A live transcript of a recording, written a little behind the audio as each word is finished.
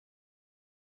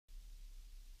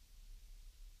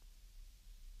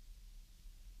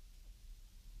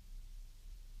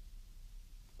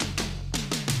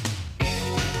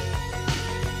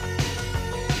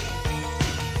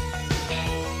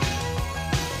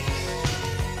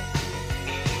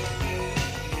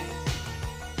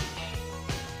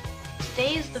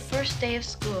Today's the first day of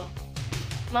school.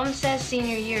 Mom says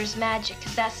senior year is magic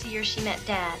because that's the year she met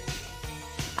Dad.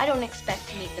 I don't expect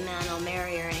to meet the man I'll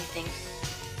marry or anything,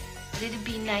 but it'd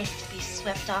be nice to be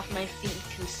swept off my feet and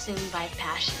consumed by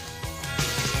passion.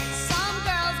 Some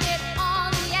girls get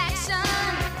on the action.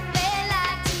 They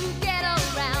like to get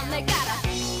around. They got a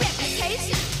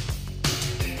reputation.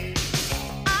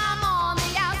 I'm on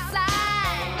the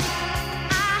outside.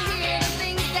 I hear the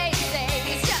things they say.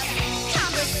 It's just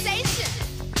conversation.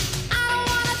 I don't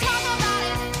want to talk about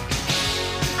it.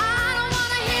 I don't want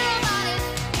to hear about it.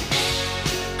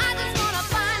 I just want to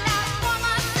find out for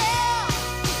myself.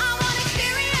 I want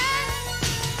experience.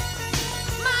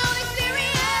 My own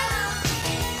experience.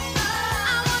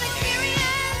 I want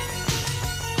experience.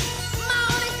 My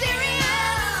own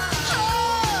experience.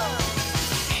 Oh.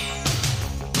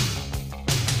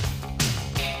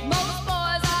 Most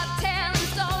boys are telling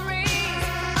stories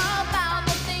about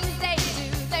the things they do.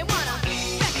 They want a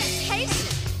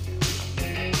reputation.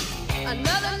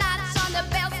 Another notch on the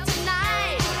belt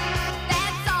tonight.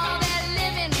 That's all they're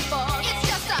living for. It's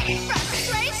just a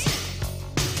frustration.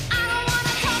 I don't want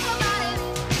to talk about it.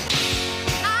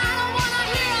 I don't want to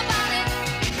hear about it.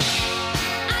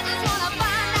 I just want to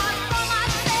find out for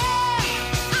myself.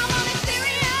 I want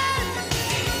experience.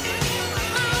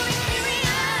 My own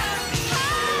experience.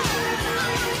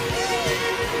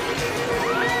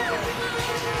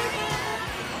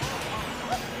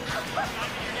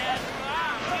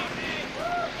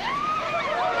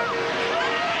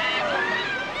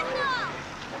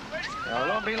 Now,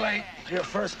 don't be late to your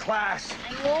first class.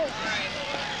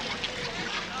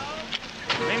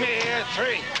 Meet me here at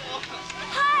 3.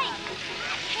 Hi.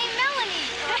 Hey, Melanie.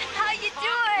 How you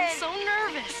doing? I'm so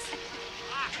nervous.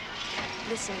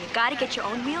 Listen, you gotta get your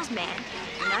own wheels, man.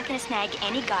 You're not gonna snag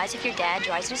any guys if your dad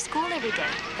drives you to school every day.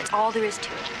 That's all there is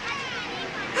to it.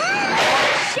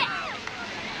 Shit!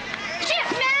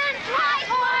 Shit, man!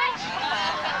 Watch!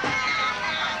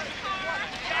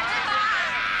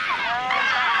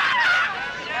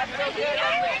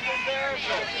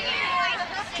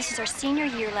 This is our senior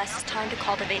year lessons, time to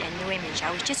cultivate a new image.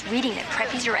 I was just reading that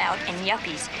preppies are out and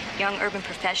yuppies, young urban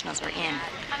professionals, are in.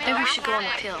 Maybe we should go on the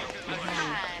pill.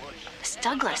 It's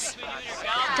Douglas.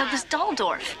 Douglas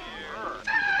Daldorf.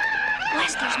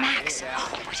 Bless, there's Max.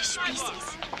 Oh, what a species.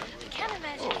 I can't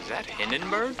imagine. Oh, is that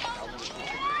Hindenburg?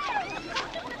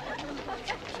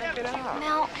 Check it out.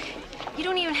 Mel, you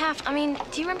don't even have,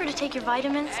 do you remember to take your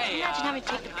vitamins? Can you imagine having to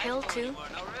take the pill, too?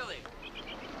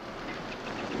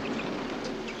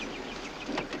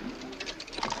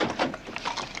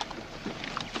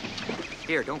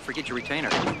 Here, don't forget your retainer.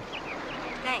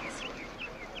 Thanks.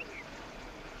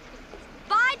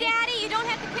 Bye, Daddy. You don't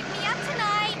have to pick me up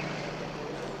tonight.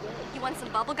 You want some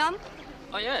bubble gum?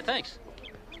 Oh, yeah, thanks.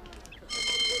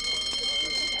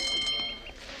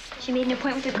 She made an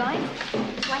appointment with her guy?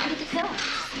 Why did the pill?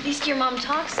 At least your mom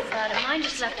talks about it. Mine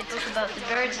just left a book about the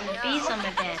birds and the bees on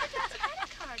my bed.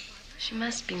 She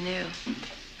must be new.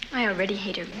 I already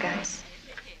hate her guys.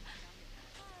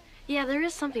 Yeah, there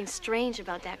is something strange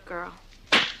about that girl.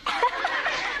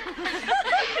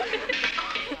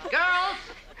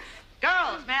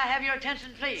 Girls, may I have your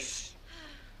attention, please?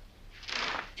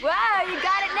 Wow, you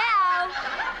got it now.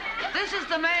 This is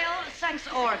the male sex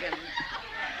organ.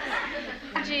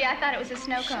 Gee, I thought it was a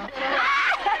snow cone.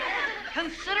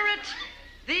 Consider it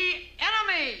the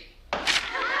enemy.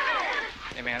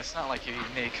 Hey, man, it's not like you're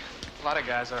unique. A lot of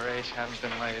guys our age haven't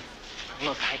been laid.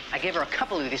 Look, I gave her a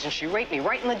couple of these and she raped me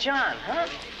right in the john, huh?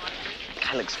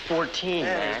 Guy looks 14,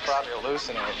 Yeah, Max. he's probably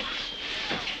hallucinating.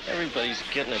 Everybody's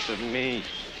getting it but me.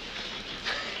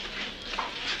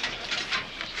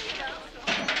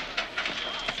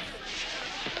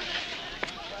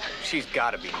 She's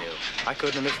gotta be new. I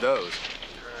couldn't have missed those.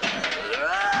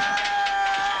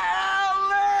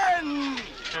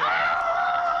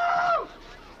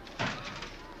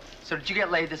 So did you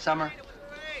get laid this summer?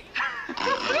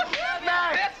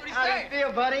 Max, how do you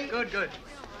feel, buddy? Good, good.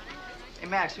 Hey,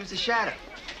 Max, who's the shadow?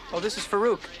 Oh, this is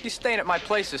Farouk. He's staying at my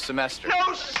place this semester.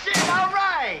 No shit, all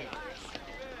right.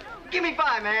 Give me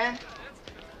 5, man.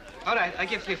 All right, I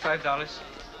give you $5.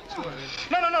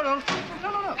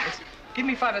 No. Give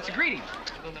me 5. That's a greeting.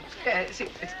 Yeah, see,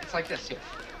 it's like this. Here.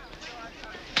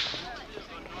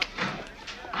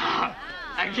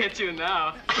 I get you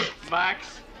now,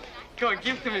 Max. Come on,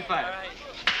 give to me 5.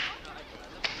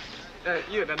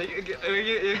 You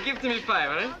give to me 5,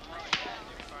 all right?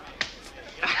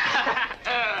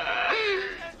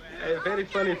 Very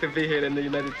funny to be here in the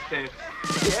United States.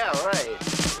 Yeah, right.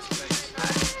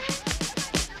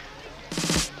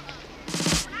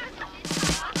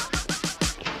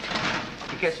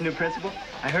 catch a new principal?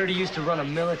 I heard he used to run a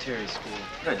military school.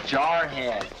 The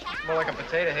jarhead. More like a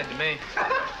potato head to me.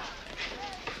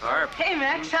 Carp. Hey,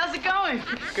 Max, how's it going?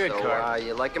 Good, So, Carp.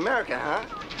 you like America, huh?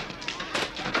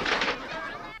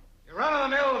 Your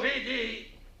run-of-the-mill VD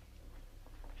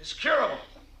is curable.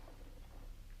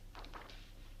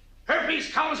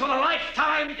 Herpes comes with a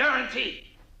lifetime guarantee.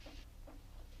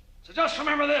 So just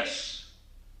remember this.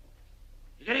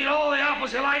 You can eat all the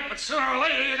apples you like, but sooner or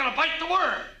later you're gonna bite the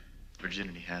worm.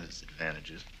 Virginity has its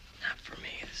advantages. Not for me.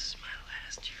 This is my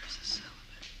last year as a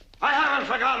celibate. I haven't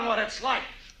forgotten what it's like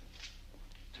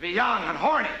to be young and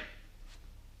horny.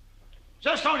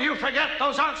 Just don't you forget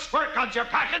those aren't squirt guns you're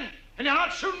packing, and you're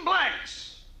not shooting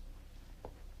blanks.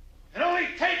 It only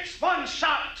takes one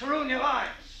shot to ruin your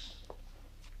lives.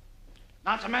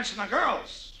 Not to mention the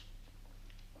girls.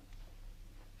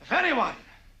 If anyone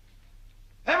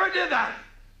ever did that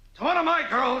to one of my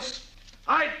girls,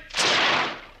 I'd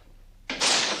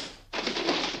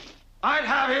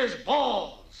have his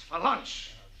balls for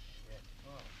lunch.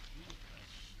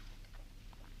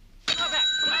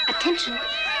 Attention.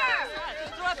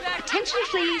 Attention,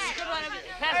 please.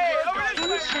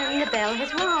 Attention, the bell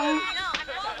has rung.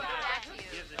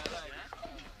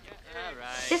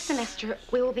 This semester,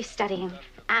 we will be studying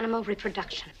animal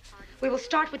reproduction. We will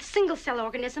start with single-cell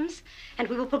organisms, and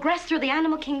we will progress through the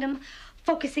animal kingdom,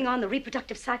 focusing on the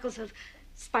reproductive cycles of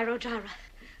Spirogyra,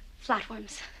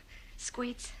 flatworms,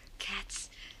 squids, cats,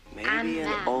 Maybe and an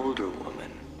man. older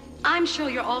woman. I'm sure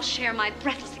you all share my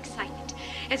breathless excitement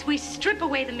as we strip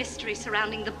away the mystery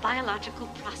surrounding the biological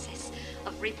process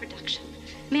of reproduction.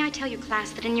 May I tell you,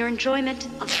 class, that in your enjoyment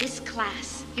of this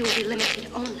class, you will be limited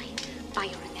only by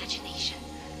your imagination.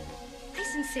 I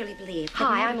sincerely believe that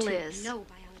Hi, in I'm order to Liz know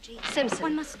biology, Simpson.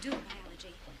 one must do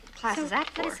biology. Class so is that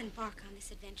let for? us embark on this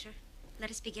adventure. Let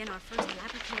us begin our first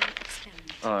laboratory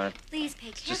experiment. All right. Please pay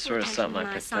careful just sort of attention something when I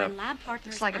I picked assign up. lab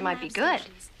partners. Looks like it and might be lab good.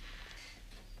 stations.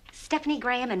 Stephanie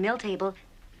Graham and Mill Table,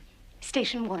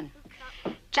 Station 1.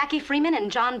 Jackie Freeman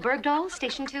and John Bergdahl,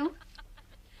 Station 2.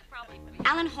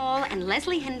 Alan Hall and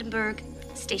Leslie Hindenburg,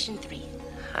 Station 3.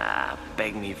 Ah,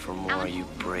 beg me for more, Alan. you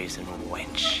brazen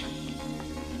wench.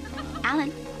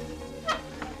 Alan?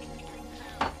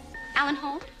 Alan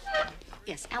Hall?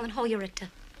 Yes, Alan Hall, you're at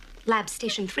Lab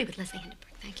Station 3 with Leslie Hindenburg.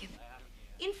 Thank you.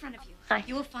 In front of you, Hi.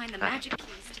 you will find the magic keys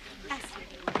to the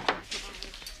fascinating world of biology.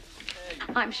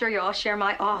 I'm sure you all share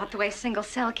my awe at the way a single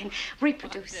cell can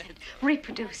reproduce and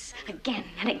reproduce again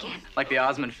and again. Like the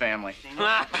Osmond family.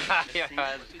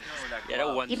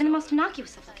 Even the most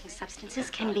innocuous of looking substances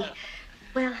can be,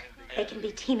 well, they can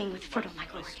be teeming with fertile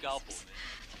microorganisms.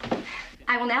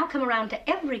 I will now come around to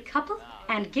every couple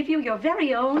and give you your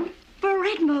very own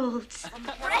bread molds. Hey,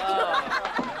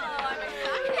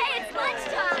 it's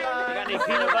lunchtime. You got any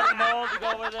peanut butter mold to go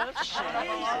with this?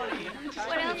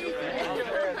 What else is there?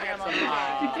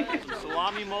 Some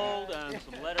salami mold and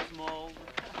some lettuce mold.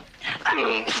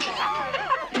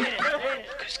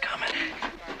 Who's coming?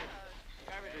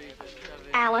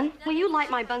 Alan, will you light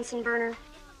my Bunsen burner?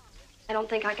 I don't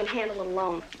think I can handle it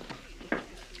alone.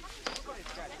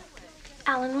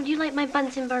 Alan, would you light my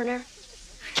Bunsen burner?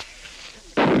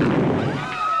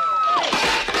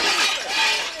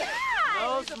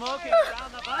 No smoking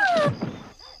around the bunsen.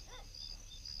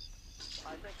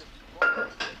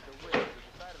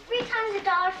 3 times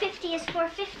 $1.50 is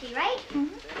 $4.50, right? Mm-hmm.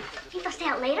 Think they'll stay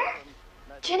out later?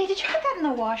 Jenny, did you put that in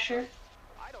the washer?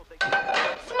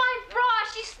 It's my bra.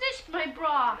 She snitched my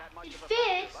bra. It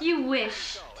fits. You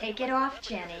wish. Take it off,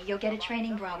 Jenny. You'll get a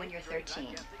training bra when you're 13.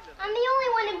 I'm the only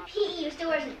one in PE who still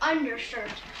wears an undershirt.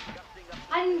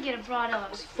 I didn't get a bra till I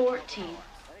was 14.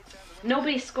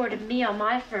 Nobody escorted me on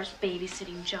my first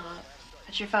babysitting job.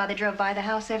 But your father drove by the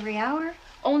house every hour?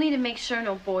 Only to make sure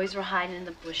no boys were hiding in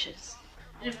the bushes.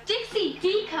 And if Dixie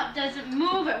D-Cup doesn't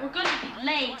move it, we're gonna be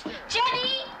late.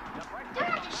 Jenny! Don't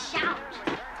have to shout.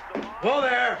 Whoa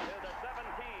there!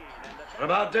 What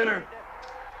about dinner?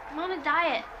 I'm on a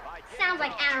diet. Sounds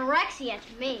like anorexia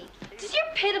to me. Does your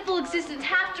pitiful existence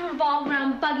have to revolve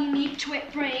around bugging me,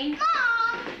 twit brain?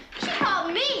 Mom! She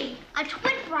called me a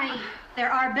twit brain. There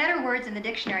are better words in the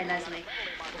dictionary, Leslie.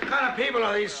 What kind of people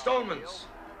are these Stonemans?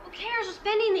 Who cares? We're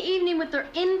spending the evening with their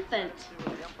infant.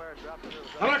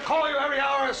 I'm gonna call you every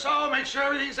hour or so, make sure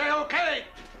everything's A-okay.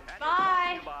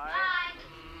 Bye. Bye.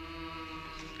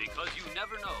 Because you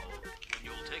never know when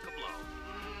you'll take a blow.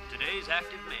 Today's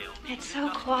active male. It's so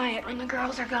quiet when the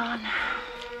girls are gone.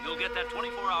 You'll get that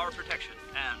 24-hour protection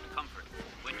and comfort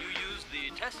when you use the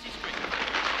Testy Sprinkler.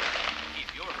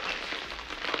 Keep your place.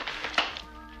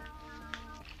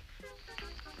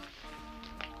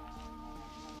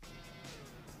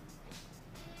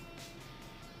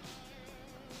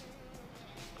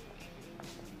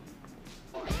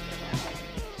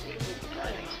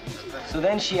 So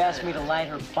then she asked me to light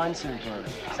her Bunsen burner.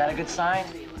 Is that a good sign?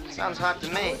 Sounds hot to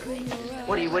me.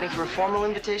 What, are you waiting for a formal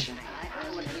invitation?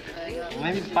 Well,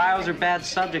 maybe bio's her bad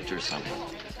subject or something.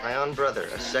 My own brother,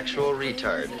 a sexual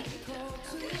retard.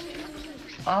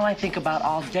 All I think about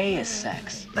all day is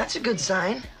sex. That's a good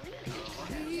sign.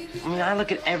 I mean, I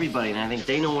look at everybody and I think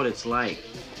they know what it's like.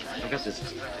 I've got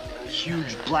this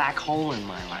huge black hole in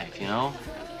my life, you know?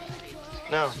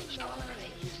 No.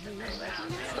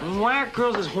 I mean, why are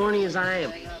girls as horny as I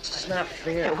am? It's just not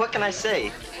fair. Hey, what can I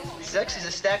say? Sex is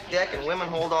a stacked deck and women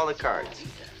hold all the cards.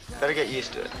 Better get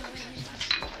used to it.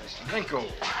 Twinkle.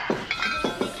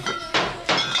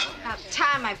 About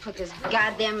time I put this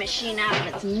goddamn machine out of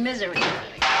its misery.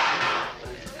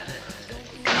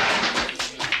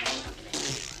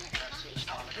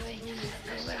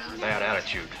 Bad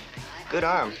attitude. Good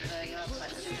arm.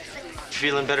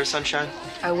 Feeling better, sunshine?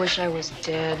 I wish I was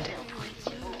dead.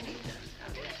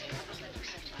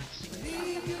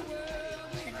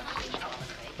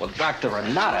 Well, Dr.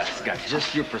 Renata's got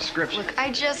just your prescription. Look,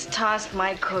 I just tossed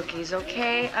my cookies,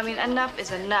 okay? I mean, enough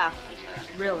is enough.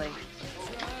 Really.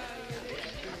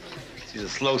 She's a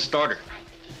slow starter.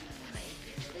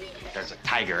 There's a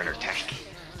tiger in her tank.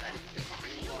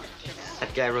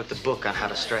 That guy wrote the book on how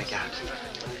to strike out.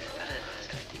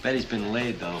 Bet he's been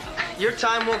laid, though. Your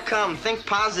time will come. Think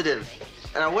positive.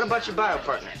 And what about your bio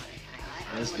partner?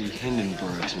 Leslie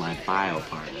Hindenburg's my bio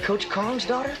partner. Coach Kong's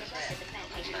daughter?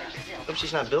 Hope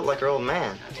she's not built like her old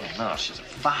man. No, she's a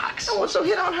fox. Oh, so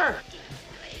hit on her.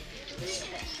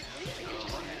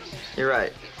 You're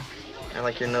right. I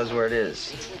like your nose where it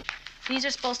is. These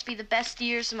are supposed to be the best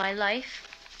years of my life.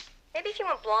 Maybe if you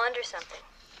went blonde or something.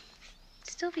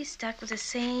 Still be stuck with the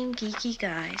same geeky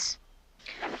guys.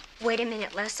 Wait a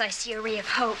minute, Les. I see a ray of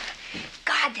hope.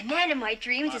 God, the man of my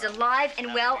dreams is alive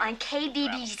and well on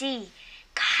KBBZ.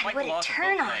 God, what a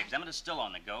turn on. Emmett is still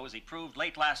on the go, as he proved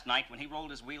late last night when he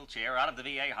rolled his wheelchair out of the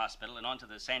VA hospital and onto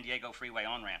the San Diego freeway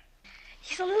on-ramp.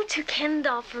 He's a little too Ken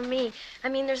doll for me. I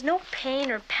mean, there's no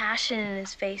pain or passion in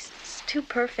his face. It's too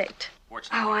perfect.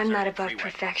 Oh, I'm not above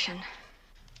perfection.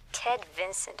 Ted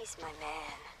Vincent, he's my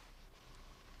man.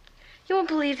 You won't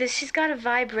believe this. She's got a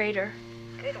vibrator.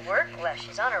 Good work, Les.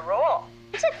 She's on a roll.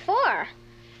 What's it for?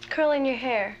 Curling your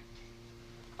hair.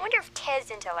 I wonder if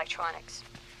Ted's into electronics.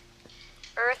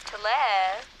 Earth to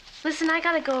Les. Listen, I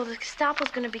gotta go. The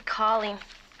Gestapo's gonna be calling,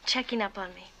 checking up on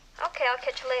me. Okay, I'll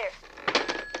catch you later.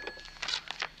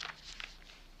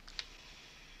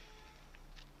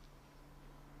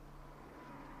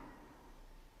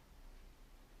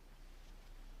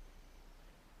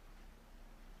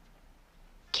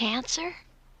 Cancer?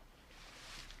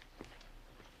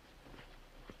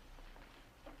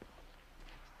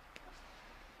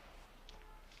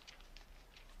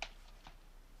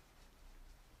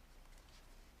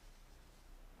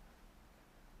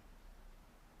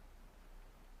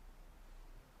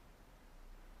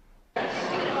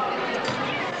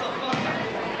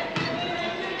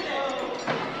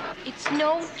 It's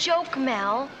no joke,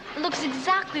 Mel. It looks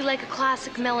exactly like a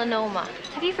classic melanoma.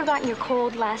 Have you forgotten your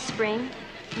cold last spring?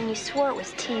 When you swore it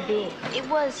was TB. It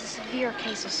was a severe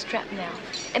case of strep, Mel.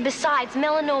 And besides,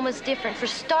 melanoma's different. For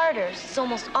starters, it's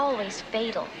almost always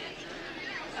fatal.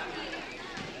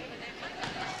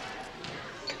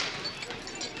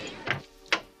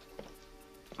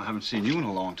 I haven't seen you in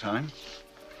a long time.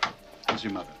 How's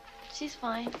your mother? She's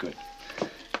fine. Good.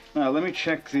 Now, let me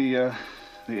check the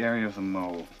area of the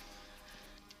mole.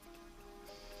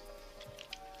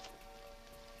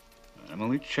 I'm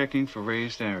only checking for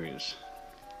raised areas.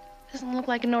 Doesn't look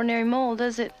like an ordinary mole,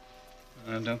 does it?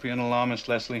 Don't be an alarmist,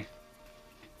 Leslie.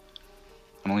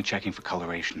 I'm only checking for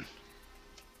coloration.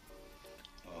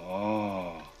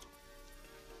 Oh.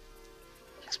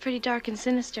 Looks pretty dark and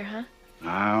sinister, huh?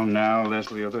 Now,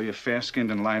 Leslie, although you're fair-skinned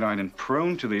and light-eyed and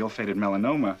prone to the ill-fated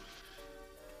melanoma,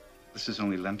 this is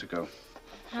only lentigo.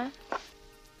 Huh?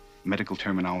 Medical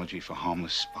terminology for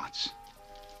harmless spots.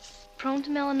 Prone to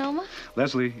melanoma?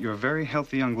 Leslie, you're a very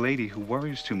healthy young lady who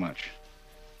worries too much.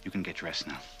 You can get dressed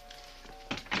now.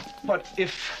 But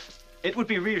if it would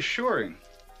be reassuring,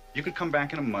 you could come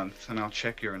back in a month and I'll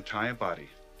check your entire body.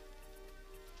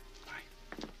 Bye.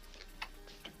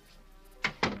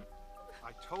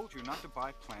 I told you not to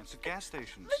buy plants at gas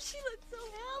stations. But she looks so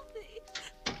healthy.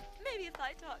 Maybe if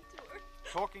I talk to her.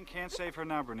 Talking can't save her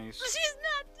now, Bernice. She's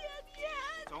not dead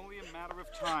yet. It's only a matter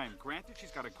of time. Granted, she's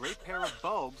got a great pair of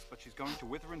bulbs, but she's going to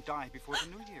wither and die before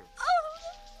the new year.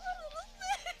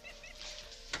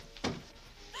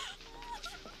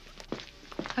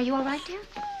 Are you all right, dear?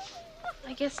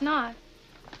 I guess not.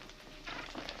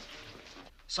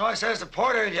 So I says to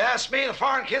Porter, if you ask me, the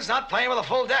foreign kid's not playing with a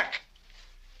full deck.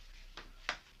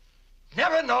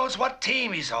 Never knows what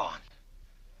team he's on.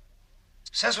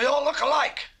 Says we all look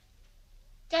alike.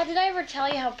 Dad, did I ever tell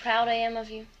you how proud I am of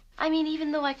you? I mean,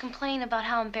 even though I complain about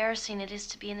how embarrassing it is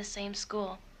to be in the same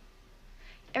school,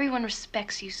 everyone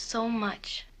respects you so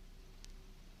much.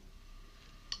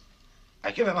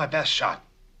 I give it my best shot.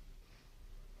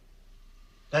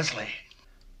 Leslie,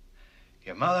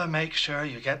 your mother makes sure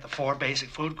you get the 4 basic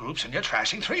food groups and you're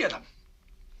trashing 3 of them.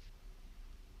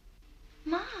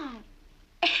 Mom,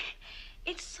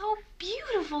 it's so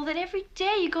beautiful that every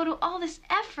day you go to all this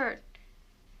effort.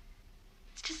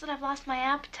 It's just that I've lost my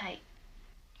appetite.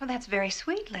 Well, that's very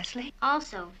sweet, Leslie.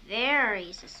 Also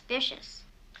very suspicious.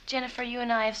 Jennifer, you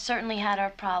and I have certainly had our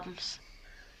problems.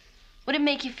 Would it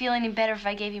make you feel any better if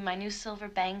I gave you my new silver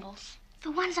bangles?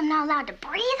 The ones I'm not allowed to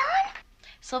breathe on?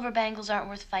 Silver bangles aren't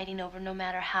worth fighting over, no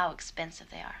matter how expensive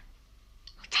they are.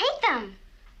 Well, take them.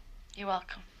 You're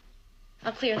welcome.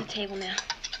 I'll clear the table now.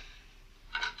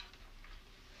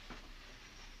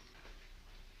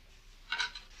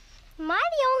 Am I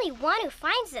the only one who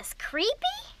finds this creepy?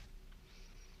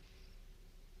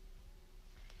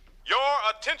 Your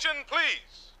attention,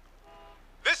 please.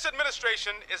 This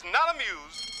administration is not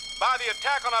amused by the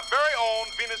attack on our very own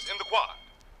Venus in the Quad.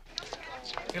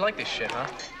 You like this shit, huh?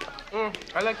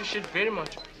 I like this shit very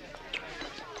much.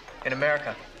 In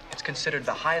America, it's considered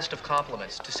the highest of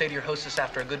compliments to say to your hostess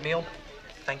after a good meal,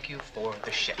 thank you for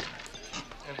the shit.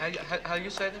 And how you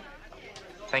say that?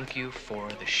 Thank you for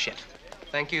the shit.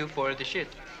 Thank you for the shit.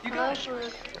 You got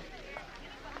it.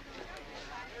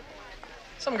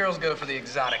 Some girls go for the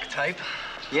exotic type.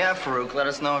 Yeah, Farouk, let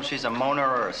us know if she's a moaner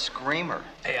or a screamer.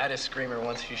 Hey, I had a screamer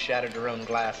once. She shattered her own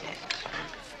glasses.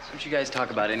 Don't you guys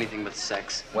talk about anything but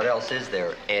sex? What else is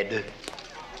there, Ed?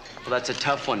 Well, that's a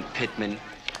tough one, Pittman.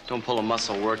 Don't pull a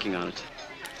muscle working on it.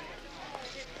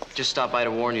 Just stop by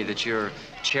to warn you that you're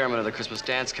chairman of the Christmas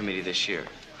dance committee this year.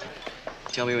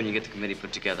 Tell me when you get the committee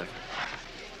put together.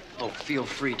 Oh, feel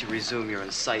free to resume your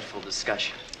insightful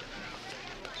discussion.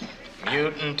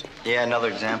 Mutant. Yeah, another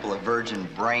example of virgin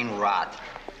brain rot.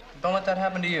 Don't let that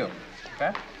happen to you,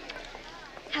 okay?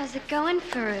 How's it going,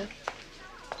 Farouk?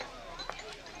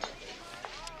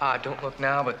 Don't look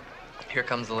now, but here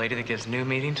comes the lady that gives new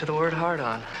meaning to the word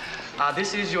hard-on.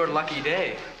 This is your lucky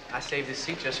day. I saved this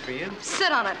seat just for you.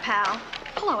 Sit on it, pal.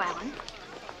 Hello, Alan.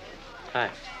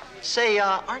 Hi. Say,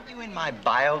 aren't you in my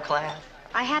bio class?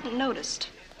 I hadn't noticed.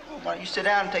 Well, why don't you sit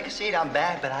down and take a seat? I'm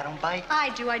bad, but I don't bite. I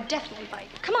do. I definitely bite.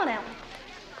 Come on, Alan.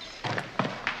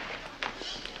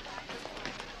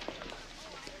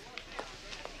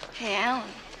 Hey, Alan.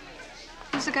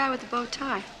 Who's the guy with the bow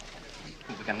tie?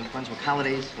 We got New Brunswick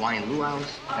holidays, Hawaiian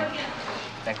luau's,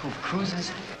 Vancouver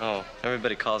cruises. Oh,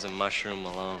 everybody calls him Mushroom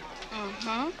Malone.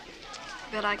 Mm-hmm.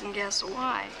 Bet I can guess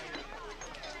why.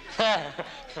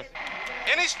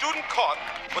 Any student caught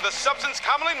with a substance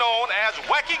commonly known as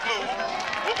wacky glue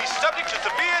will be subject to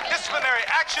severe disciplinary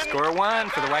action. Score 1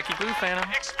 for the wacky glue phantom.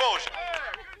 Expulsion.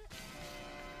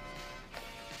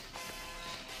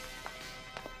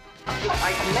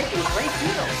 I can make you a great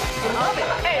deal. You love it.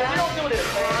 Hey, we don't do this.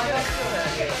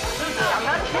 I'm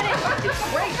not kidding. It's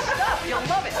great stuff. You'll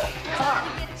love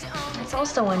it. It's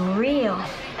also unreal.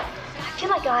 I feel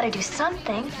like I ought to do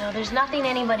something. No, there's nothing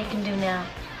anybody can do now.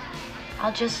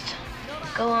 I'll just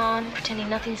go on pretending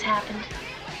nothing's happened.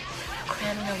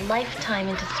 Cramming a lifetime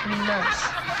into 3 months.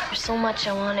 There's so much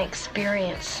I want to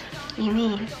experience. You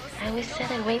mean? I always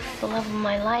said I'd wait for the love of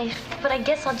my life, but I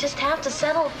guess I'll just have to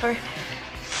settle for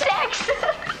sex.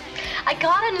 I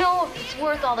gotta know if it's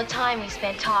worth all the time we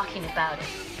spent talking about it.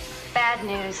 Bad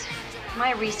news.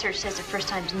 My research says the first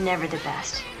time's never the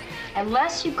best.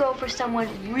 Unless you go for someone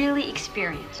really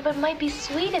experienced. But it might be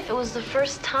sweet if it was the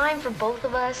first time for both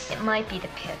of us. It might be the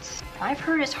pits. I've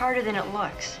heard it's harder than it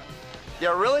looks.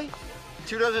 Yeah, really?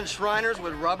 2 dozen Shriners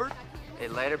with rubber? Hey,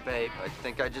 later, babe. I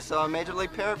think I just saw a major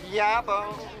league pair of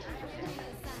Yappo.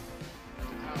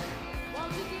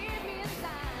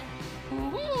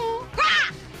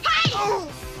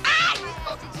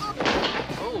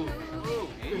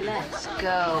 Let's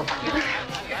go.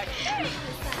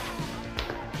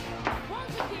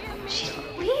 She's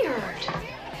weird.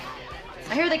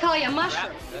 I hear they call you a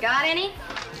mushroom. Got any?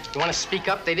 You want to speak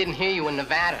up? They didn't hear you in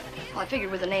Nevada. Well, I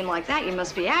figured with a name like that, you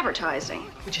must be advertising.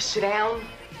 Would you sit down?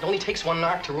 It only takes one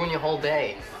narc to ruin your whole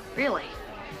day. Really?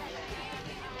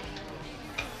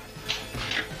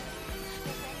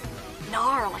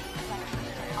 Gnarly.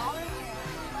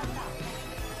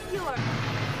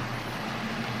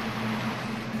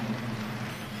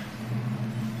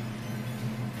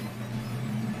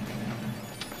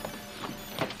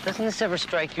 Doesn't this ever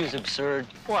strike you as absurd?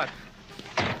 What?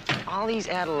 All these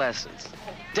adolescents,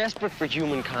 desperate for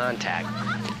human contact.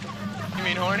 You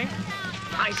mean horny?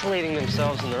 Isolating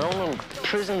themselves in their own little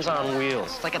prisons on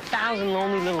wheels. It's like 1,000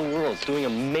 lonely little worlds doing a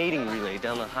mating relay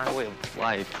down the highway of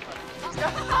life.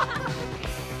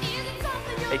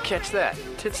 Hey, catch that.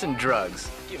 Tits and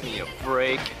drugs. Give me a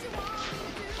break.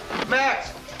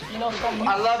 Max, you know something?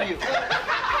 I love you.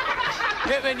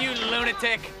 Pittman, you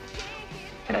lunatic.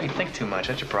 You know, you think too much.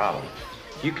 That's your problem.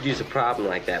 You could use a problem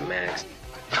like that, Max.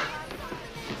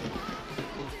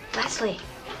 Leslie.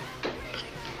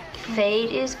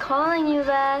 Fate is calling you,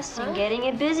 Les. I'm getting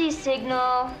a busy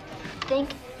signal. Think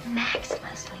Max,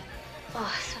 Leslie.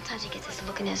 Oh, sometimes he gets this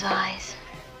look in his eyes.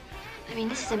 I mean,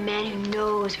 this is a man who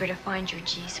knows where to find your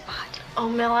G-spot. Oh,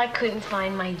 Mel, I couldn't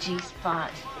find my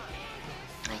G-spot.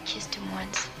 I kissed him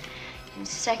once in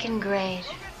 2nd grade.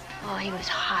 Oh, he was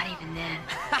hot even then.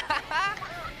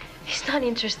 He's not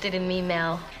interested in me,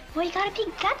 Mel. Well, you gotta be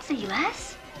gutsy,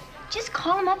 Les. Just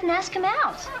call him up and ask him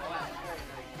out.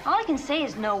 All I can say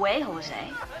is no way,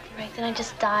 Jose. Right, then I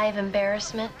just die of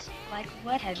embarrassment. Like,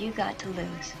 what have you got to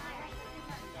lose?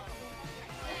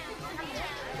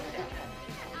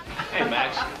 Hey,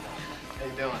 Max. How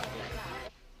you doing?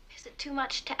 Is it too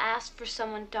much to ask for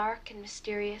someone dark and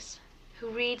mysterious who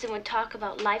reads and would talk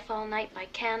about life all night by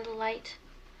candlelight?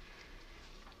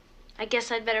 I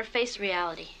guess I'd better face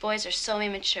reality. Boys are so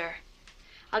immature.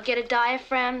 I'll get a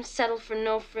diaphragm, settle for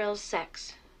no-frills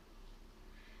sex.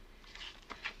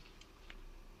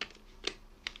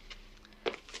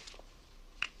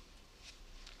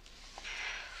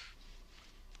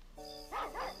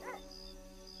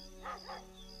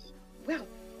 Well,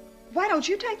 why don't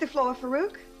you take the floor,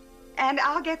 Farouk? And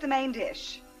I'll get the main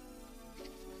dish.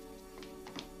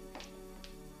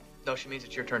 No, she means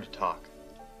it's your turn to talk.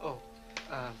 Oh,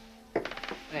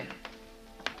 hey.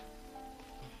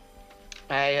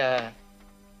 I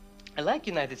like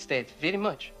United States very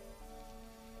much.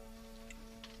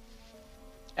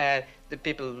 The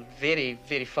people very,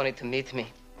 very funny to meet me.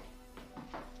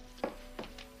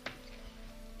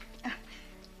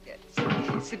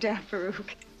 Sit down,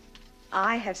 Farouk.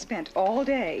 I have spent all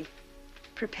day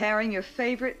preparing your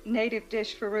favorite native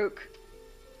dish, Farouk.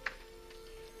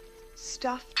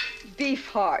 Stuffed beef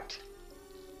heart.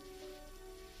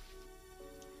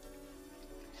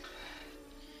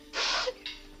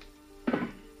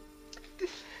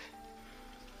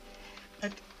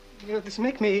 You know, this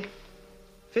makes me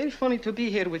very funny to be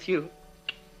here with you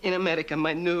in America,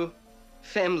 my new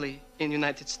family in the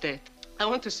United States. I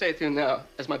want to say to you now,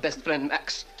 as my best friend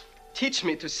Max, teach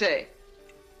me to say,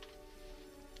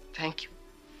 thank you.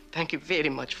 Thank you very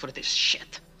much for this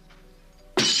shit.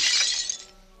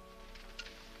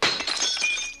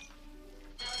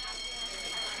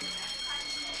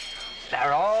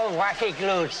 They're all wacky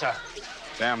glued, sir.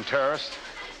 Damn terrorist.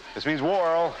 This means war,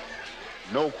 Earl.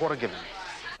 No quarter given.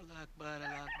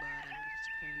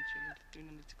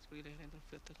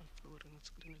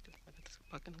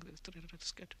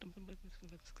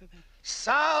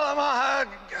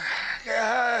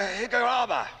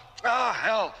 Salamahagaraba. Oh,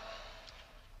 hell.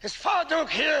 Is Farouk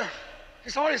here?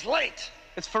 He's always late.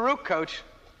 It's Farouk, Coach.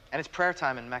 And it's prayer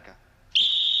time in Mecca.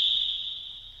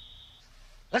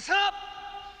 Listen up.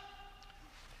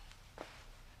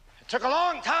 It took a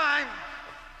long time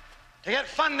to get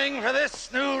funding for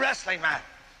this new wrestling match.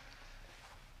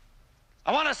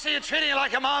 I want to see you treating it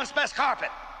like your mom's best carpet.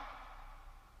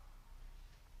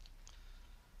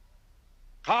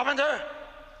 Carpenter?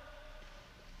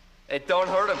 Hey, don't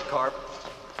hurt him, Carp.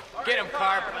 Get him,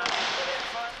 Carp.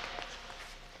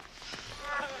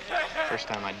 First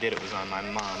time I did it was on my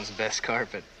mom's best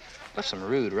carpet. Left some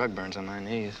rude rug burns on my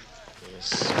knees.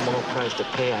 Small price to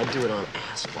pay. I do it on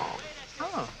asphalt.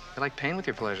 Oh, you like pain with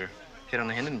your pleasure. Hit on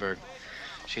the Hindenburg.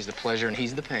 She's the pleasure and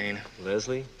he's the pain.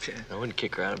 Leslie? I wouldn't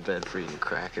kick her out of bed for eating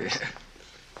crackers.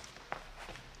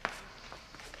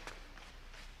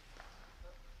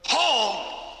 Hold!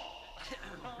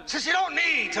 Since you don't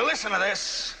need to listen to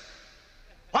this,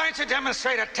 why don't you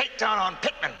demonstrate a takedown on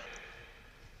Pittman?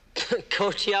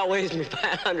 Coach, he outweighs me by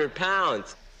 100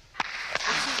 pounds.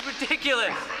 This is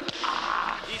ridiculous.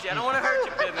 Easy, I don't want to hurt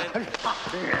you, Pittman.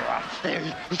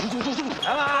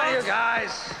 Come on, you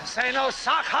guys. Say no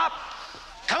sock hop.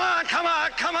 Come on, come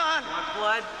on, come on. Want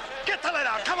blood? Get the lid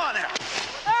out. Come on there.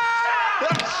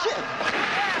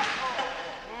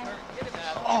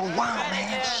 Oh, wow,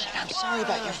 man. Shit, I'm sorry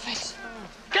about your face.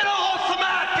 Get off the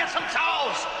mat. Get some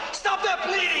towels. Stop that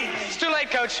bleeding. It's too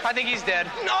late, Coach. I think he's dead.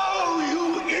 No,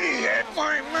 you idiot.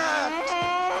 My mat.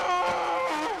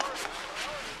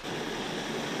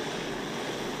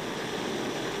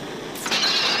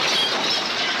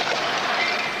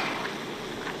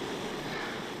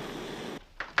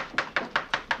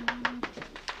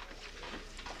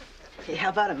 how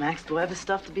about it, Max? Do I have the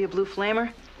stuff to be a blue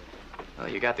flamer? Well,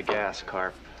 you got the gas,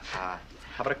 Carp. How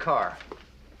about a car?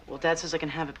 Well, Dad says I can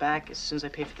have it back as soon as I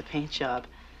pay for the paint job.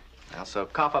 Well, so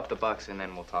cough up the bucks and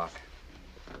then we'll talk.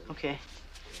 Okay.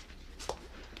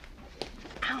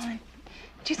 Alan,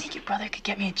 do you think your brother could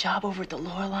get me a job over at the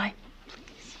Lorelei?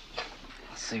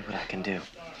 I'll see what I can do.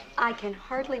 I can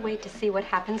hardly wait to see what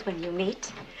happens when you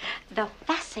meet the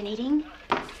fascinating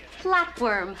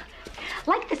flatworm.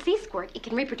 Like the sea squirt, it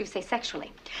can reproduce asexually.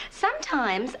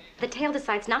 Sometimes the tail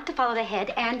decides not to follow the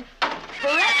head and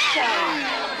presto!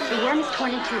 The worm is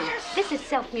torn in two. This is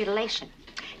self-mutilation.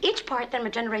 Each part then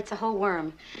regenerates a whole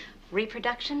worm.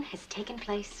 Reproduction has taken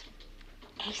place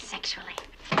asexually.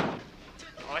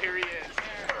 Oh, here he is.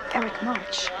 Eric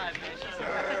March.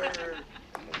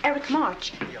 Eric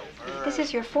March, this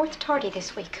is your 4th tardy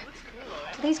this week.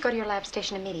 Please go to your lab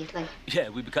station immediately. Yeah,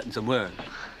 we be cutting some worm.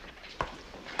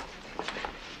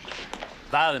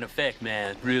 Violent effect,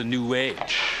 man. Real new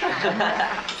age.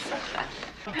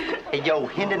 Hey, yo,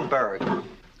 Hindenburg,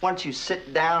 why don't you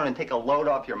sit down and take a load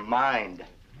off your mind?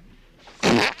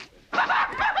 Mr.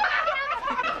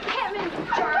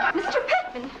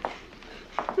 Pittman.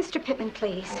 Mr. Pittman,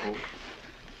 please.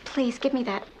 Please, give me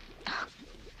that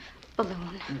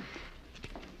balloon.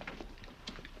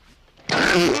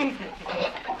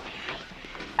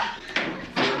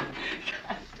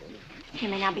 You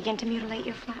may now begin to mutilate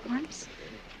your flatworms.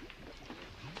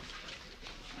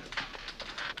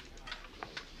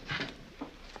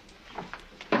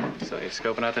 So you're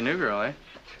scoping out the new girl, eh?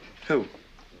 Who?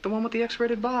 The one with the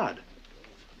X-rated bod.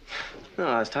 No,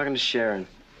 I was talking to Sharon.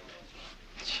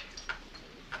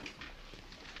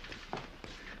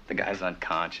 The guy's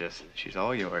unconscious. She's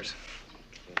all yours.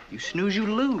 You snooze, you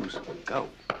lose. Go.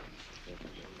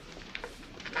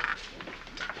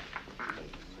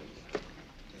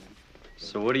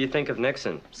 So what do you think of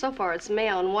Nixon? So far, it's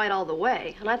Mayo and White all the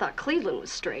way, and I thought Cleveland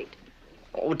was straight.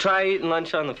 We'll try eating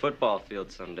lunch on the football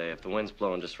field someday. If the wind's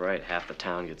blowing just right, half the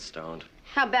town gets stoned.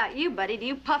 How about you, buddy? Do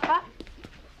you puff up?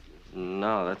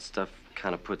 No, that stuff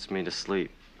kind of puts me to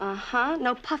sleep. Uh-huh.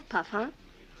 No puff, huh?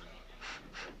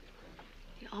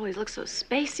 You always look so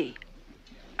spacey.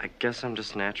 I guess I'm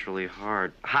just naturally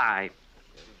hard. Hi.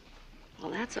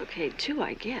 Well, that's okay, too,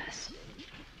 I guess.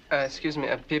 Excuse me,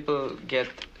 people get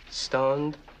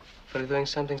stoned for doing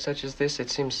something such as this? It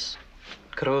seems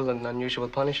cruel and unusual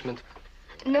punishment.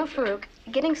 No, Farouk.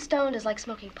 Getting stoned is like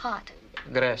smoking pot.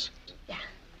 Grass. Yeah.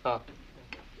 Oh.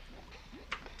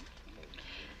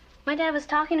 My dad was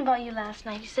talking about you last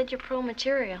night. He said you're pro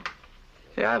material.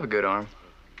 Yeah, I have a good arm.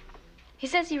 He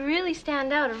says you really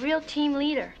stand out, a real team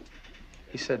leader.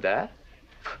 He said that?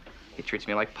 He treats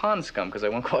me like pond scum because I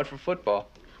won't go out for football.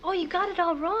 Oh, you got it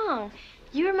all wrong.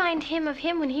 You remind him of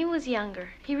him when he was younger.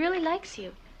 He really likes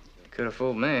you. Could have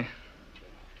fooled me.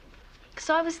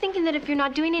 So I was thinking that if you're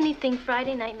not doing anything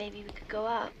Friday night, maybe we could go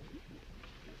out.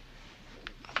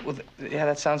 Well, yeah,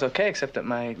 that sounds okay, except that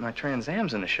my Trans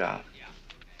Am's in the shop.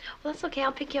 Well, that's okay.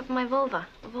 I'll pick you up in my Volvo.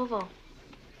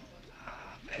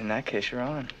 In that case, you're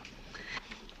on.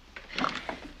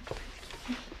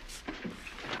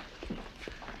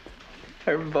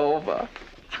 Her Volvo.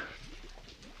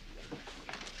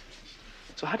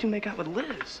 So how'd you make out with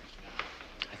Liz?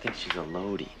 I think she's a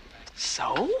loadie.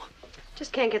 So?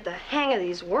 Just can't get the hang of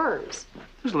these worms.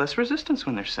 There's less resistance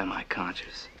when they're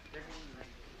semi-conscious.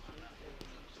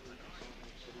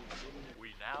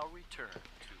 We now return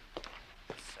to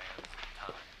the sands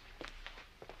of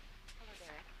time.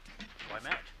 Why,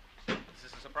 Madge,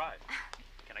 this is a surprise.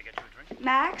 Can I get you a drink?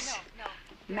 Max? No.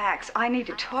 Max, I need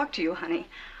to talk to you, honey.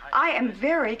 I am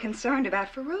very concerned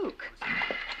about Farouk.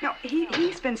 No,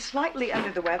 he's been slightly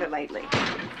under the weather lately.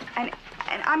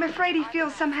 And I'm afraid he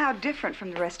feels somehow different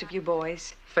from the rest of you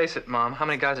boys. Face it, Mom. How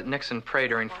many guys at Nixon pray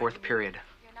during 4th period?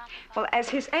 Well, as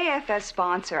his AFS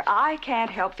sponsor, I can't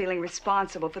help feeling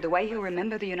responsible for the way he'll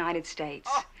remember the United States.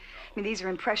 I mean, these are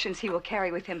impressions he will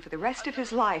carry with him for the rest of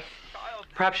his life.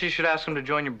 Perhaps you should ask him to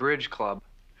join your bridge club.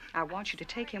 I want you to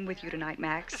take him with you tonight,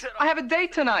 Max. I have a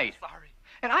date tonight.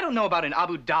 And I don't know about in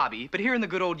Abu Dhabi, but here in the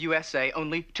good old USA,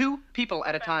 only 2 people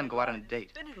at a time go out on a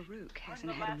date. Farouk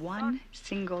hasn't had one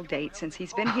single date since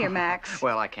he's been here, Max.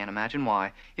 Well, I can't imagine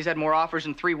why. He's had more offers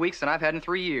in 3 weeks than I've had in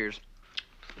 3 years.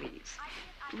 Please,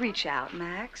 reach out,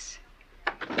 Max.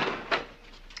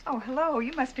 Oh, hello.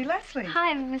 You must be Leslie.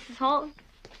 Hi, Mrs. Holt.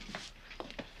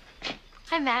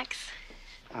 Hi, Max.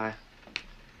 Hi.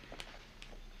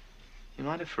 You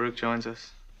mind if Farouk joins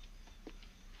us?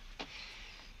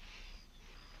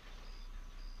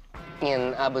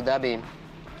 In Abu Dhabi,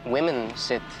 women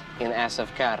sit in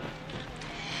Asaf car.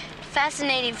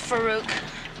 Fascinating, Farouk.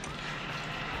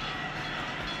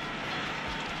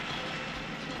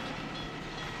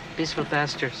 Peaceful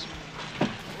pastures.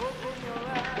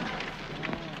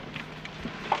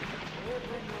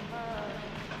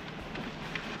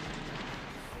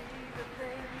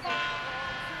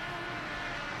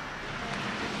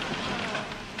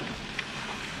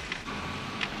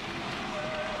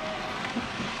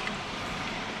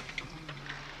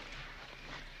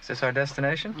 Is this our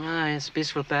destination? Ah, yes,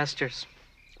 peaceful pastures.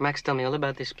 Max told me all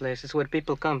about this place. It's where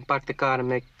people come, park the car, and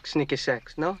make sneaky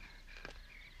sex, no?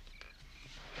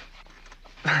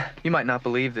 You might not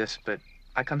believe this, but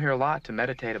I come here a lot to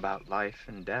meditate about life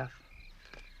and death.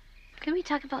 Can we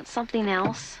talk about something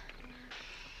else?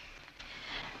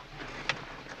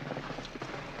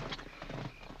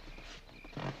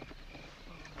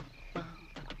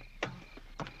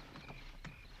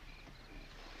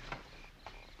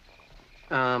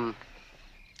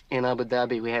 In Abu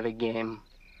Dhabi, we have a game.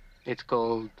 It's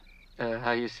called,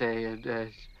 how you say,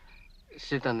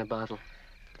 sit on the bottle.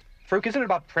 Farouk, isn't it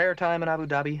about prayer time in Abu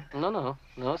Dhabi? No,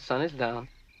 sun is down.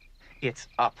 It's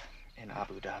up in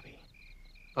Abu Dhabi.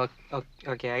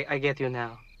 Okay, I get you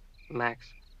now, Max.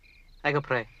 I go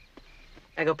pray.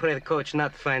 I go pray the coach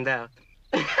not to find out.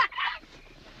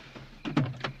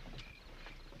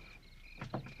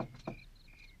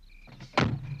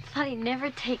 Thought he'd never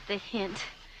take the hint.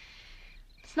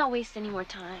 Let's not waste any more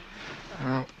time.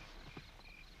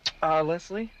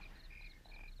 Leslie?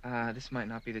 This might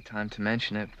not be the time to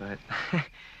mention it, but...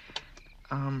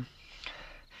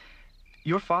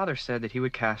 your father said that he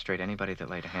would castrate anybody that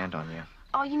laid a hand on you.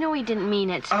 Oh, you know he didn't mean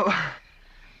it. Oh,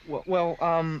 well,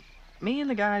 me and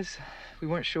the guys, we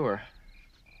weren't sure.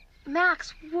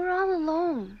 Max, we're all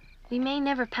alone. We may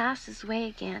never pass this way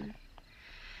again.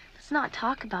 Let's not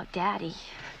talk about Daddy.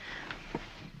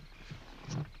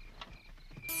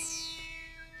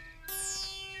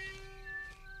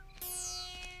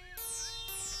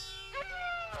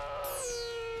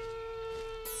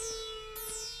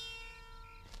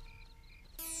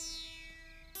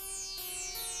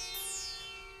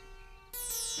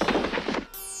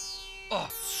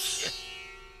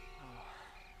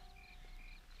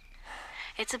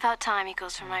 It's about time he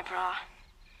goes for my bra.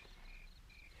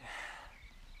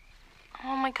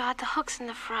 Oh my God, the hook's in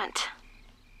the front.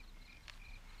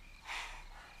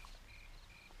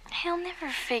 He'll never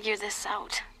figure this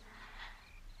out.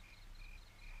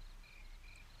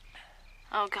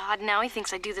 Oh God, now he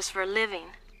thinks I do this for a living.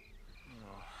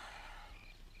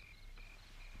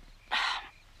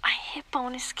 My hip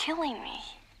bone is killing me.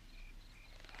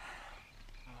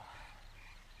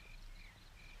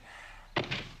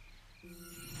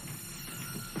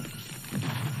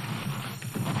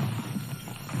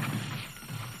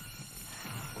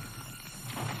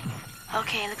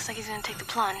 Okay, looks like he's gonna take the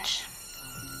plunge.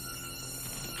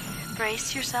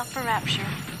 Brace yourself for rapture.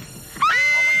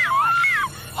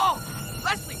 Oh,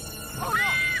 Leslie! Oh, no!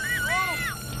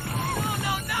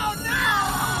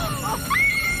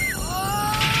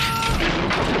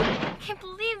 I can't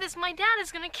believe this. My dad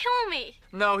is gonna kill me.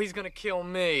 No, he's gonna kill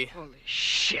me. Holy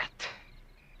shit.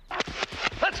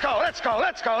 Let's go, let's go,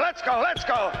 let's go, let's go, let's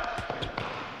go.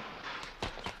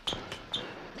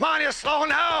 Come on, you're slowing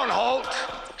down, Holt.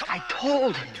 I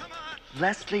told him.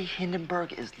 Leslie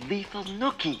Hindenburg is lethal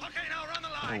nookie.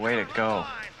 What a way to go.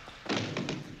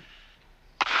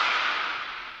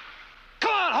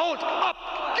 Come on, Holt, up,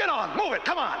 get on, move it,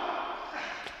 come on.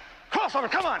 Crossover,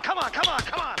 come on, come on, come on,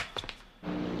 come on.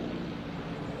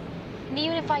 And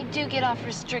even if I do get off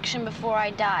restriction before I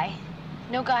die,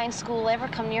 no guy in school will ever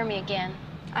come near me again.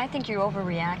 I think you're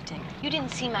overreacting. You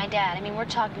didn't see my dad. I mean, we're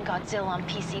talking Godzilla on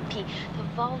PCP. The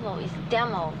Volvo is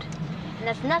demoed. And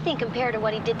that's nothing compared to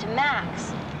what he did to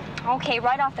Max. Okay,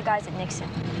 right off the guys at Nixon.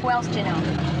 Who else do you know?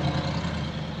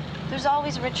 There's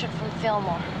always Richard from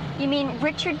Fillmore. You mean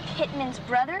Richard Pittman's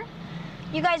brother?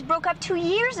 You guys broke up 2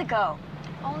 years ago.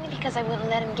 Only because I wouldn't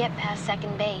let him get past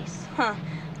second base. Huh.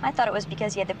 I thought it was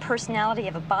because he had the personality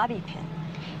of a bobby pin.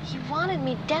 He wanted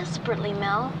me desperately,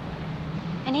 Mel.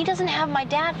 And he doesn't have my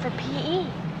dad for PE.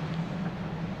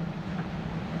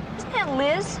 Isn't that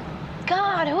Liz?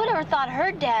 God, who would ever thought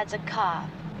her dad's a cop?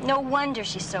 No wonder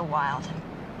she's so wild.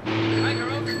 Hi,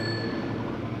 girls.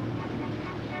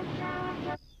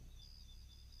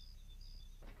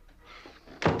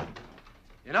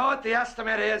 You know what the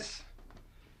estimate is?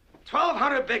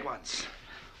 1,200 big ones.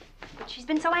 But she's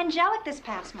been so angelic this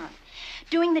past month.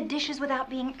 Doing the dishes without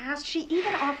being asked. She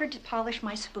even offered to polish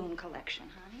my spoon collection,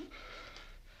 honey.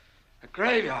 A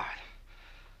graveyard.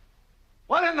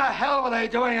 What in the hell were they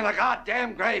doing in a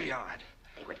goddamn graveyard?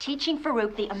 They were teaching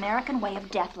Farouk the American way of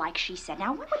death, like she said.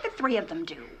 Now, what would the three of them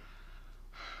do?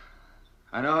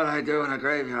 I know what I do in a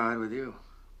graveyard with you.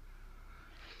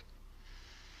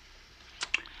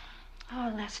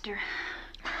 Oh, Lester.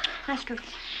 Lester,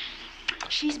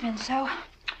 she's been so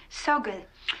good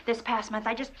this past month.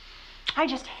 I just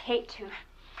hate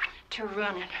to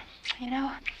ruin it, you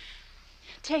know?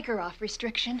 Take her off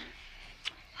restriction.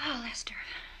 Oh, Lester.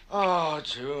 Oh,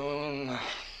 June.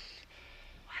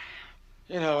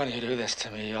 You know, when you do this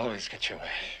to me, you always get your way.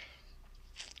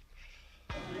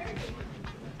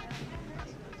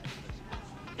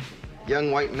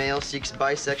 Young white male seeks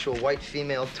bisexual white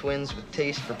female twins with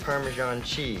taste for Parmesan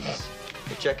cheese.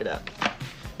 Hey, check it out.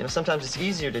 You know, sometimes it's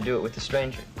easier to do it with a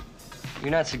stranger. You're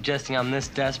not suggesting I'm this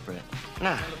desperate.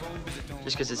 Nah.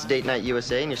 Just because it's date night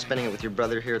USA and you're spending it with your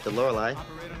brother here at the Lorelei.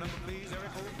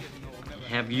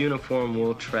 Have uniform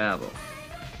will travel.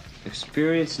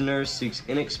 Experienced nurse seeks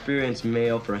inexperienced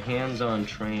male for hands-on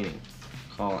training.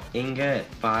 Call Inga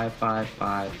at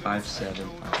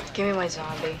 555-575. Give me my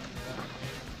zombie.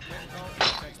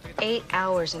 8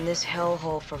 hours in this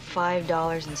hellhole for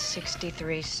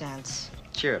 $5.63.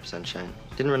 Cheer up, sunshine.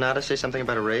 Didn't Renata say something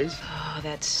about a raise? Oh,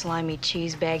 that slimy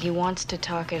cheese bag. He wants to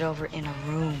talk it over in a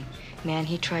room. Man,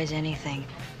 he tries anything.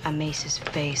 I mace his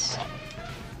face.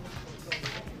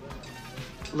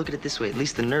 Look at it this way. At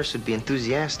least the nurse would be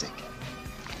enthusiastic.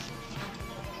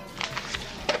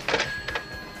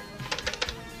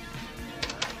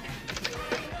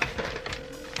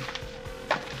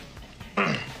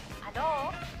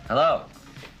 Hello? Hello.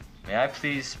 May I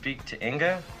please speak to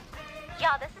Inga?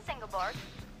 Yeah, this is Ingeborg.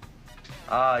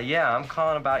 Yeah, I'm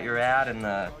calling about your ad in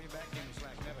the...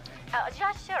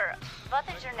 Yeah, sure. What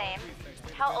is your name?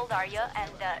 How old are you? And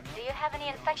do you have any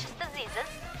infectious diseases?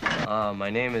 My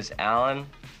name is Alan.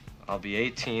 I'll be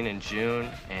 18 in June,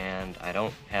 and I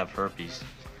don't have herpes.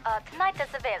 Tonight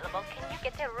is available. Can you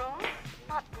get a room?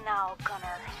 Not now,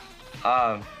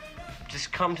 Gunner.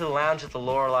 Just come to the lounge at the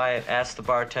Lorelei and ask the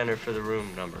bartender for the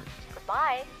room number.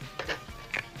 Goodbye.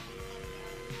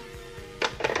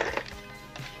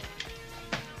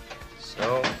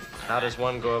 So, how does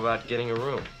one go about getting a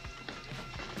room?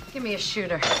 Give me a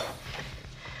shooter.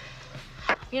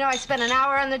 You know, I spent an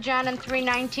hour on the John and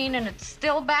 319 and it's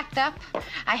still backed up.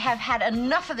 I have had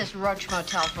enough of this Roach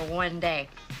Motel for one day.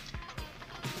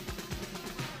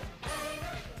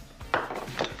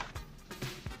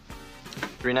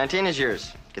 $3.19 is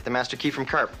yours. Get the master key from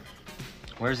Carp.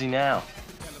 Where's he now?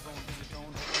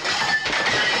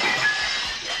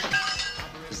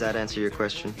 Does that answer your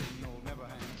question? I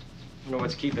don't know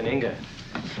what's keeping Inga.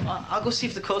 I'll go see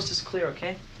if the coast is clear,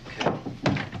 okay? Okay.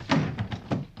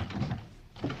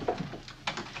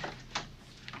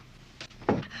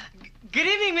 Good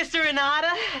evening, Mr.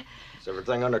 Renata. Is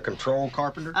everything under control,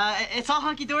 Carpenter? It's all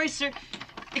hunky-dory, sir.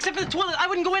 Except for the toilet. I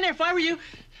wouldn't go in there if I were you.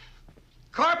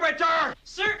 Carpenter!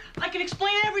 Sir, I can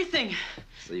explain everything.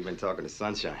 So you've been talking to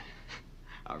Sunshine.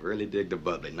 I really dig the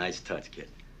bubbly. Nice touch, kid.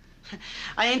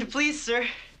 I aim to please, sir.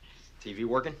 TV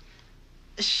working?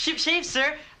 Ship shape,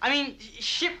 sir. I mean,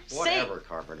 ship safe. Whatever,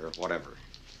 Carpenter, whatever.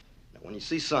 Now, when you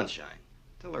see Sunshine,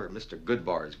 tell her Mr.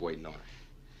 Goodbar is waiting on her.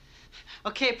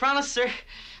 Okay, promise, sir.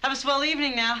 Have a swell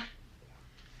evening now.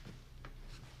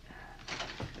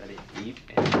 Let it eat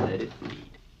and let it bleed.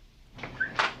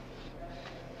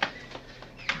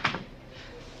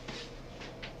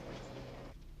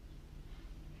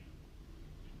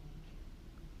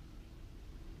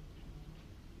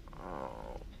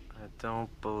 Oh, I don't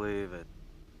believe it.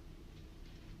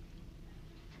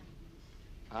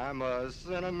 I'm a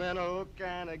sentimental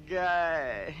kind of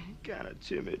guy. Kind of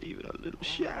timid, even a little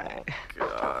shy. Oh,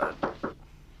 God.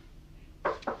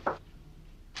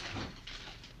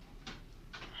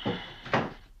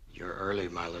 You're early,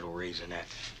 my little raisinette.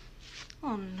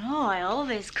 Oh, no, I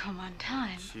always come on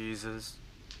time. Jesus.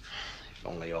 If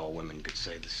only all women could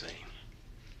say the same.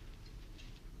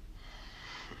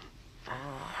 You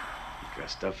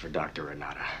dressed up for Dr.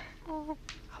 Renata. Oh.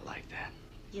 I like that.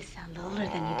 You sound older than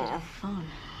you did on the phone.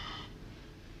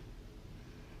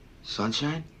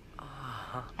 Sunshine?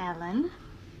 Alan?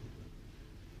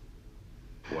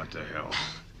 What the hell?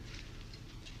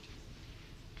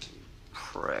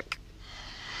 Prick.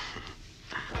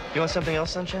 You want something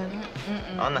else, Sunshine?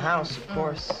 On the house, of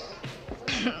course.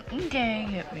 Okay,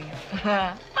 hit me.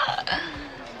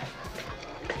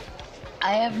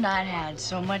 I have not had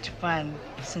so much fun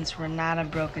since Renata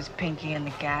broke his pinky in the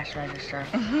cash register.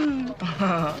 Too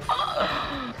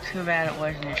bad it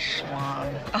wasn't a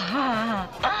schlong.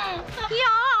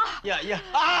 Yeah! Yeah.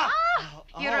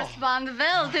 You respond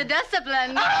well to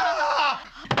discipline. No!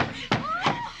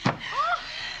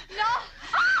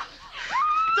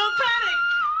 Don't panic!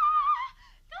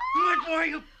 What for,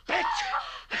 you bitch?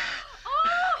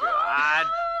 God.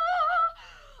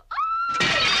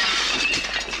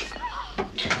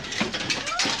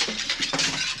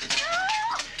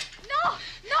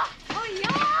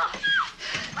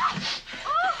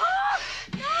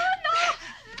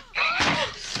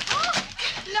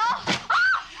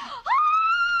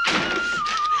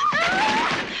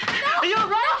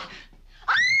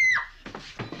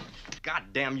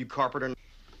 damn you, Carpenter.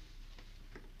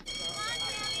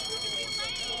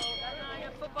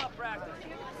 Football practice.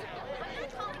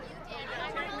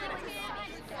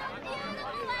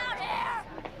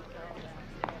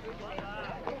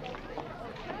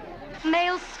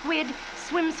 Male squid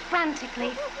swims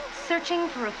frantically, searching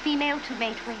for a female to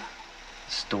mate with.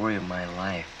 Story of my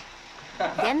life.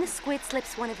 Then the squid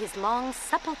slips one of his long,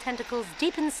 supple tentacles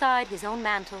deep inside his own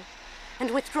mantle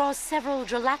and withdraws several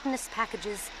gelatinous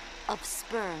packages of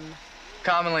sperm.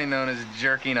 Commonly known as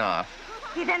jerking off.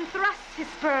 He then thrusts his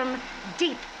sperm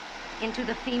deep into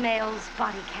the female's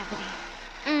body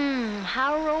cavity.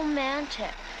 How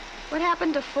romantic. What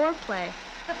happened to foreplay?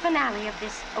 The finale of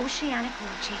this oceanic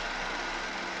orgy.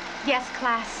 Yes,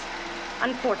 class.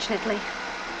 Unfortunately,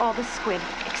 all the squid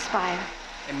expire.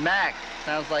 Hey, Mac,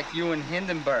 sounds like you and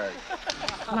Hindenburg.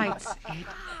 Lights.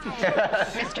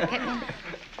 Mr. Pittman,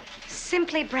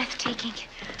 simply breathtaking.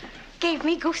 Gave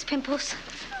me goose pimples.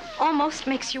 Almost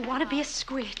makes you want to be a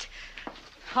squid.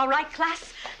 All right,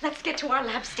 class, let's get to our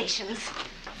lab stations.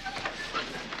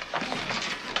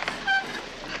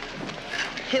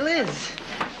 Hey, Liz,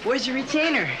 where's your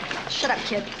retainer? Shut up,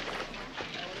 kid.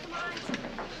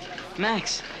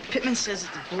 Max, Pittman says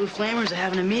that the Blue Flamers are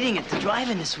having a meeting at the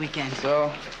drive-in this weekend.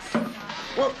 So?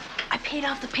 Well, I paid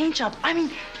off the paint job. I mean,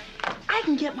 I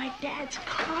can get my dad's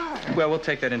car. Well, we'll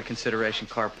take that into consideration,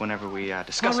 Carp, whenever we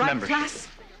discuss All right, membership. class.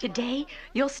 Today,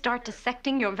 you'll start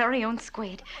dissecting your very own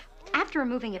squid. After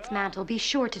removing its mantle, be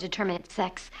sure to determine its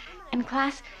sex. And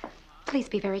class, please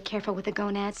be very careful with the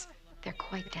gonads. They're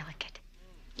quite delicate.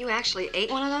 You actually ate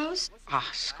one of those? Ah,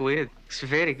 squid. It's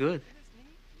very good.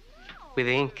 With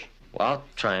ink. Well, I'll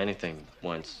try anything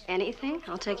once. Anything?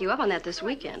 I'll take you up on that this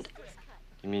weekend.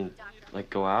 You mean, like,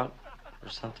 go out or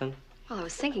something? Well, I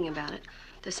was thinking about it.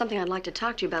 There's something I'd like to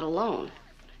talk to you about alone.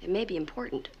 It may be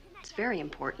important. It's very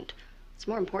important. It's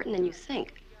more important than you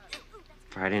think.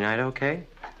 Friday night, okay?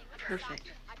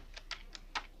 Perfect.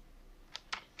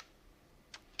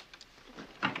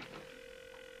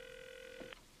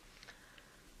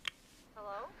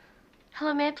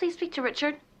 Hello, may I please speak to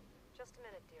Richard? Just a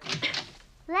minute, dear.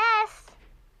 Les!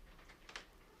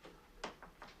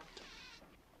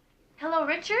 Hello,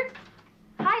 Richard?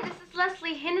 Hi, this is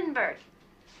Leslie Hindenburg.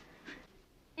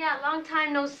 Yeah, long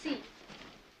time no see.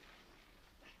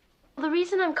 Well, the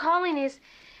reason I'm calling is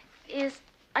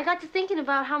I got to thinking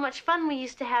about how much fun we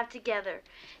used to have together.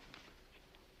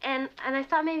 And I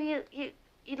thought maybe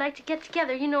you'd like to get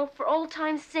together, you know, for old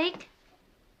time's sake.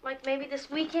 Like maybe this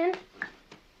weekend.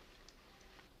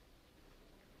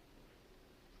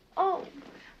 Oh,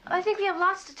 I think we have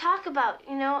lots to talk about,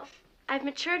 you know. I've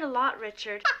matured a lot,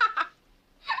 Richard.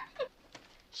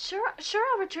 Sure,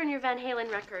 I'll return your Van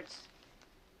Halen records.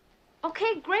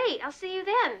 Okay, great. I'll see you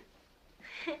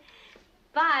then.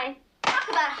 Bye. Talk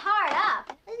about hard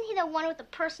up. Isn't he the one with the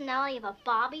personality of a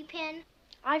bobby pin?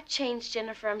 I've changed,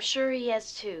 Jennifer. I'm sure he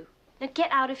has too. Now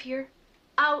get out of here.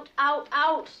 Out, out,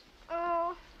 out.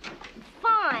 Oh,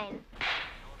 fine.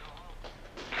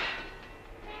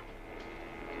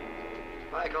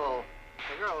 Michael,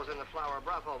 the girls in the flower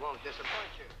brothel won't disappoint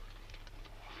you.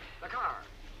 The car.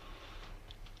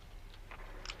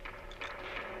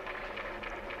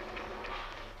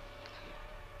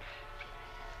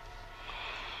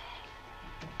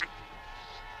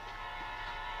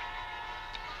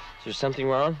 Is there something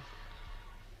wrong?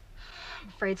 I'm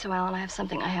afraid so, Alan. I have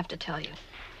something I have to tell you.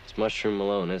 It's Mushroom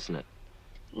Malone, isn't it?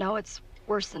 No, it's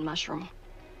worse than mushroom.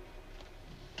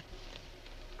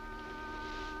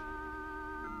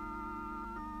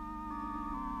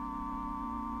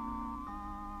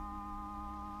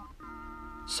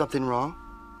 Something wrong?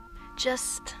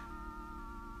 Just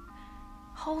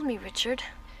hold me, Richard.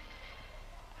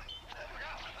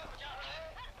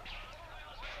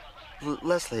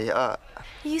 Leslie,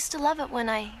 You used to love it when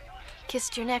I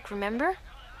kissed your neck, remember?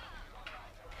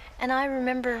 And I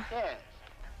remember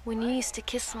when you used to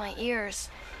kiss my ears.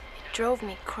 It drove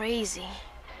me crazy.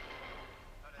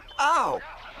 Ow!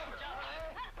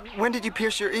 When did you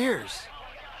pierce your ears?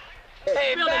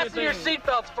 Hey, fasten your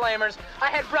seatbelts, flamers. I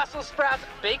had Brussels sprouts,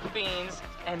 baked beans,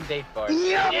 and date bars. I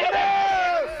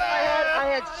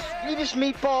had Swedish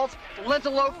meatballs,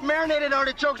 lentil loaf, marinated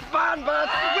artichokes, bonbons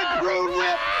with brood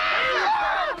whip.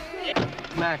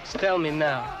 Max, tell me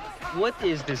now, what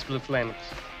is this Blue Flamers?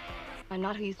 I'm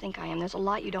not who you think I am. There's a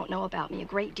lot you don't know about me. A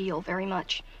great deal, very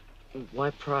much.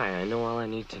 Why pry? I know all I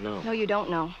need to know. No, you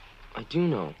don't know. I do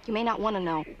know. You may not want to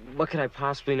know. What could I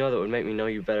possibly know that would make me know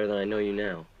you better than I know you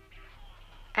now?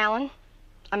 Alan,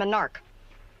 I'm a narc,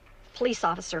 police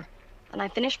officer, and I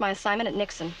finished my assignment at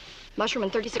Nixon. Mushroom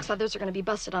and 36 others are going to be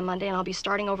busted on Monday, and I'll be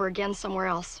starting over again somewhere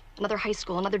else. Another high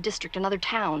school, another district, another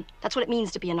town. That's what it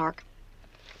means to be a narc.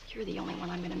 You're the only one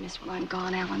I'm going to miss when I'm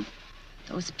gone, Alan.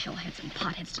 Those pillheads and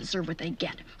potheads deserve what they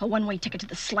get. A one-way ticket to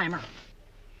the slammer.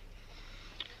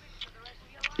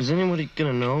 Is anybody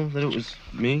gonna know that it was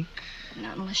me?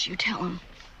 Not unless you tell them.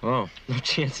 Oh, no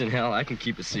chance in hell. I can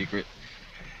keep a secret.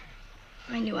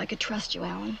 I knew I could trust you,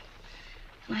 Alan.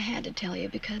 And I had to tell you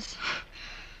because,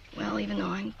 well, even though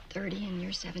I'm 30 and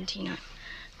you're 17, I'm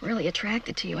really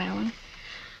attracted to you, Alan.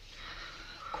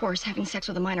 Of course, having sex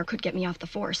with a minor could get me off the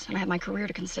force, and I have my career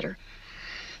to consider.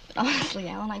 But honestly,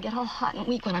 Alan, I get all hot and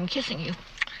weak when I'm kissing you.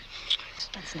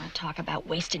 Let's not talk about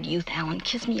wasted youth, Alan.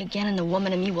 Kiss me again, and the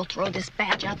woman in me will throw this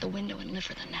badge out the window and live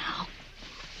for the now.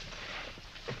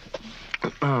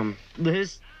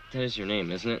 Liz, that is your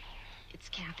name, isn't it? It's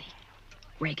Kathy.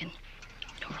 Reagan.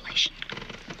 No relation.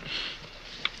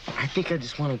 I think I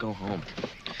just want to go home.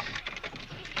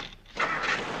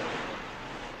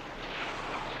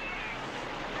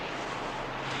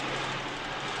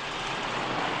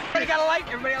 Everybody got a light?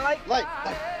 Everybody got a light? Light.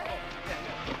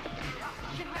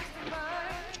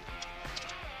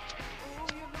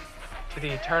 To the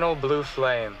eternal blue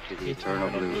flame. To the eternal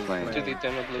blue flame. To the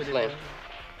eternal blue flame.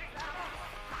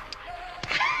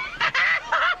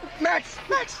 Max!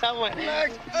 I went.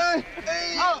 Max!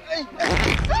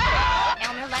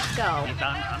 Elmer, let's go.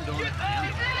 I'm doing it.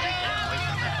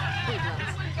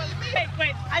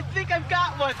 Wait, I think I've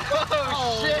got one.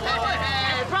 Oh, shit!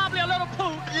 And probably a little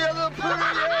poop. Yeah, little poop,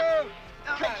 yeah!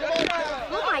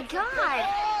 Oh my God!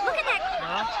 Look at that!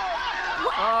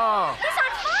 Oh. He's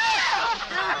on fire!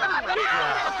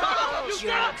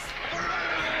 Jerks.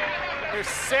 You're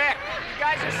sick. You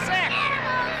guys are sick.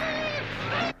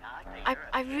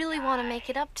 I really want to make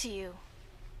it up to you.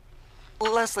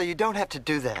 Leslie, you don't have to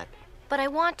do that. But I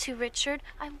want to, Richard.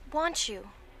 I want you.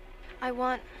 I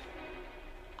want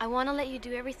to let you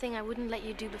do everything I wouldn't let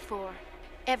you do before.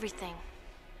 Everything.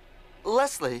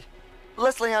 Leslie,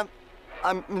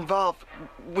 I'm involved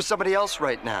with somebody else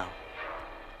right now.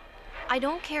 I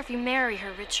don't care if you marry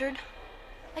her, Richard.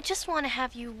 I just want to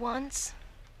have you once.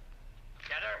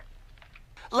 Get her.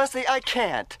 Leslie, I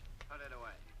can't. Put it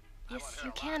away. Yes,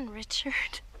 you can,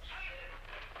 Richard.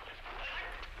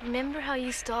 Remember how you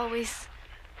used to always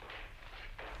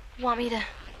want me to...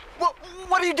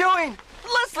 What are you doing?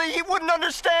 Leslie, he wouldn't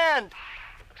understand.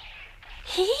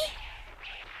 He?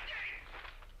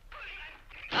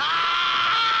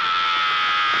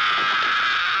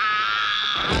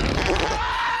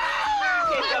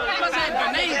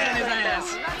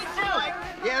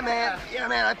 Yeah,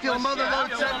 man, I feel mother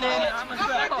load setting in.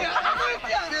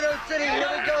 Ditto City, here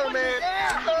we go, man. I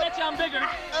bet you I'm bigger.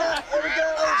 Here we go.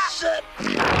 Oh, shit.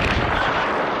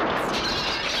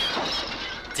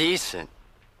 Decent.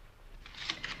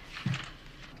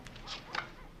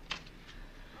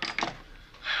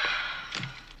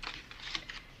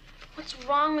 What's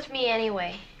wrong with me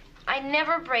anyway? I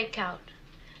never break out.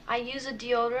 I use a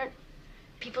deodorant.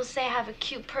 People say I have a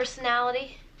cute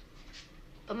personality.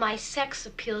 But my sex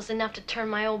appeal is enough to turn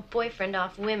my old boyfriend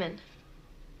off women.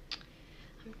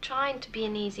 I'm trying to be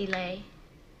an easy lay.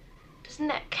 Doesn't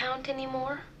that count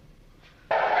anymore?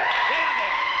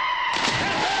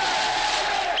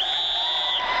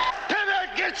 Pivot,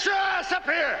 get your ass up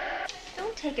here!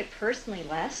 Don't take it personally,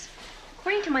 Les.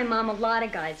 According to my mom, a lot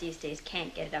of guys these days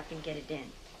can't get it up and get it in.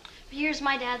 For years,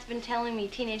 my dad's been telling me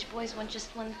teenage boys want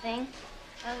just one thing.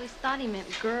 I always thought he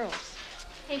meant girls.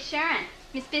 Hey, Sharon,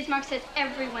 Miss Bismarck says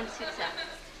everyone suits up,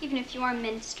 even if you are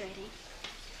menstruating.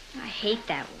 I hate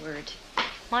that word.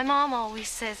 My mom always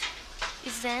says,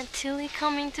 is Aunt Tilly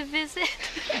coming to visit?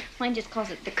 Mine just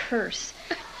calls it the curse.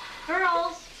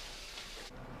 Girls!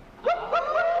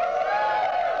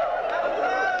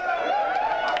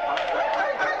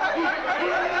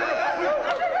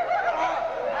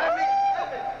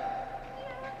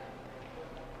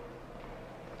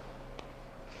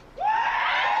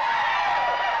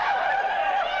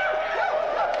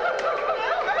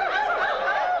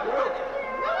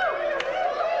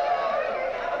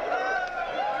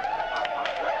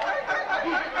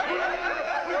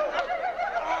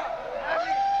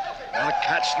 Wanna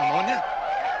catch pneumonia?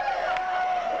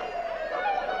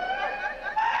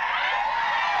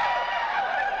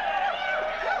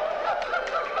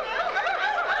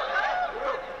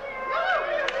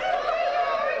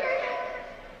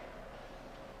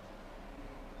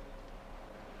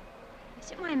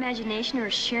 Is it my imagination or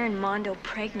is Sharon Mondo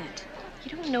pregnant?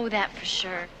 You don't know that for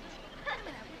sure.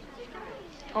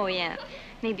 Oh, yeah.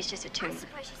 Maybe it's just a tumor.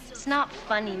 It's not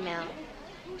funny, Mel.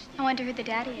 I wonder who the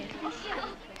daddy is.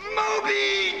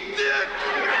 Moby Dick!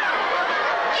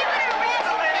 You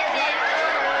better rest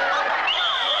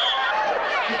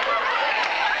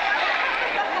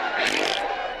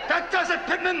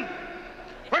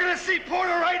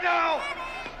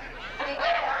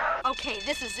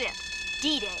This is it.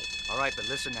 D-Day. All right, but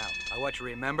listen now. I want you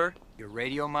to remember, you're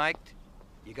radio mic'd.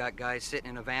 You got guys sitting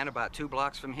in a van about 2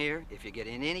 blocks from here if you get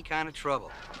in any kind of trouble.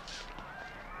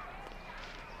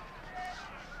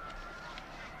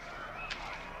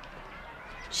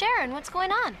 Sharon, what's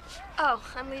going on? Oh,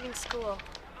 I'm leaving school.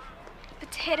 But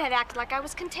Ted had acted like I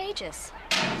was contagious.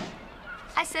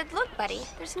 I said, look, buddy,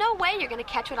 there's no way you're going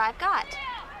to catch what I've got.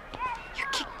 You're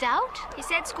kicked out? He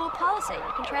said school policy.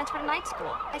 You can transfer to night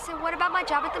school. I said, what about my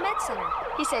job at the med center?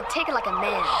 He said, take it like a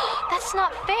man. That's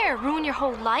not fair. Ruin your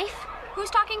whole life? Who's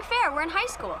talking fair? We're in high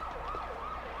school.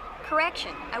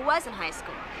 Correction, I was in high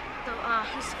school. So,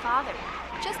 who's the father?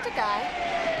 Just a guy.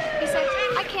 He said,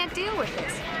 I can't deal with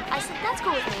this. I said, that's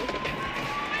cool with me.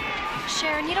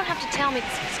 Sharon, you don't have to tell me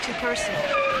this. It's too personal.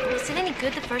 Was it any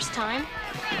good the first time?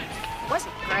 It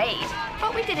wasn't great,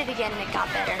 but we did it again and it got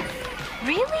better.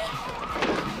 Really?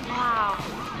 Wow.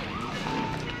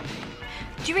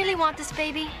 Do you really want this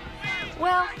baby?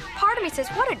 Well, part of me says,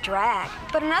 what a drag.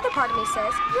 But another part of me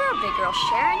says, you're a big girl,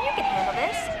 Sharon. You can handle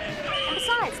this. And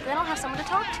besides, then I'll have someone to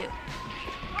talk to.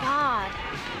 God.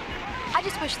 I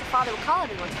just wish the father would call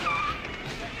every once in a while.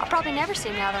 I'll probably never see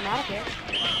him now that I'm out of here.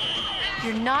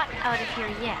 You're not out of here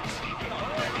yet.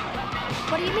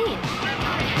 What do you mean?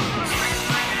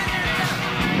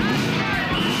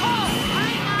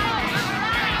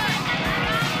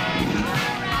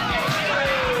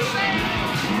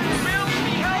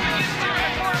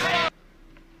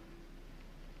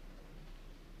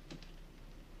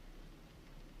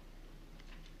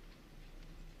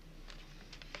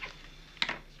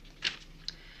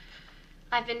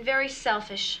 I've been very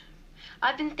selfish.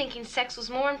 I've been thinking sex was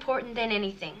more important than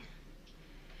anything.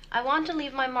 I want to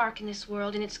leave my mark in this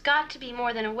world, and it's got to be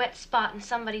more than a wet spot in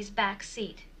somebody's back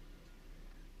seat.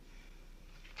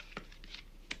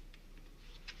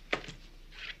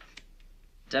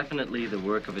 Definitely the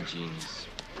work of a genius.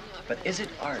 But is it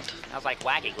art? Sounds like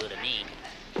wacky glue to me.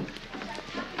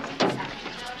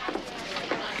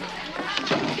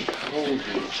 Holy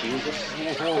Jesus.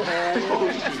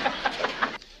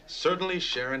 Certainly,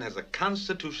 Sharon has a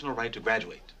constitutional right to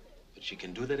graduate. But she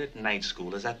can do that at night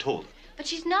school, as I told her. But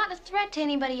she's not a threat to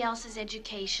anybody else's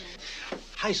education.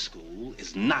 High school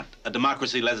is not a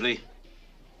democracy, Leslie.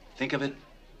 Think of it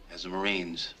as the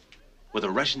Marines. Will the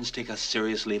Russians take us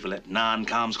seriously if we let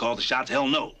non-coms call the shots? Hell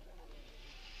no.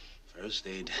 First,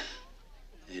 they'd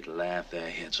laugh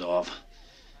their heads off,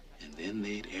 and then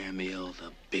they'd airmail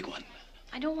the big one.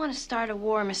 I don't want to start a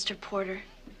war, Mr. Porter.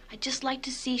 I'd just like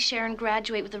to see Sharon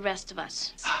graduate with the rest of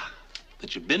us.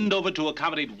 That you bend over to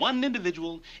accommodate one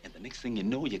individual, and the next thing you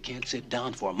know, you can't sit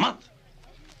down for a month.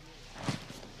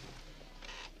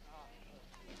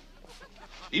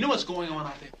 You know what's going on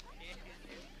out there?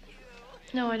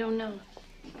 No, I don't know.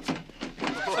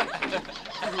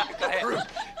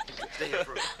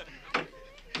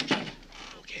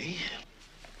 Okay.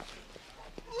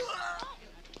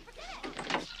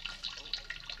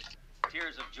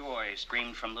 Tears of joy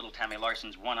streamed from little Tammy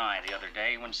Larson's one eye the other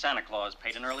day when Santa Claus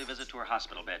paid an early visit to her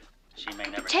hospital bed. She may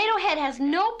never... Potato Head has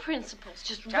no principles,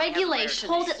 just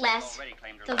regulations. Hold it, Les.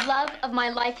 The love of my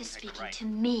life is speaking to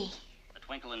me. The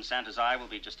twinkle in Santa's eye will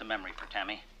be just a memory for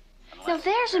Tammy. Now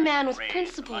there's a man with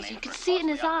principles. You can see it in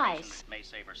his eyes. May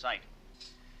save her sight.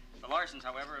 The Larsons,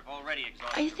 however, have already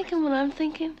exhausted... Are you thinking what I'm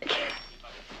thinking?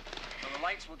 So the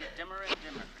lights will get dimmer and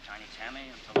dimmer for Tiny Tammy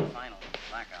until the final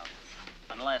blackout.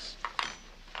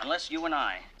 Unless you and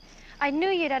I... I knew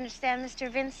you'd understand,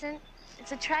 Mr. Vincent.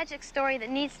 It's a tragic story that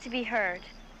needs to be heard.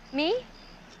 Me?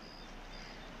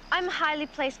 I'm a highly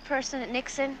placed person at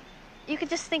Nixon. You could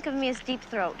just think of me as Deep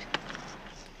Throat.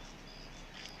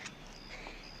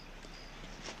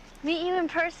 Meet you in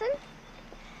person?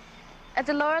 At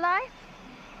the Lorelei?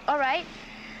 All right.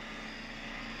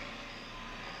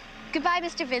 Goodbye,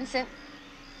 Mr. Vincent.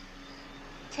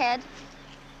 Ted.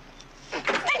 Did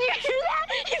you hear that?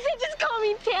 He said just call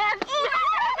me Ted.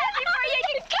 Before you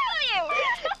can kill you.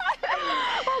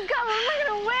 Oh, God, what am I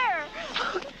going to wear?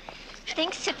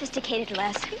 Think sophisticated,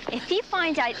 Les. If he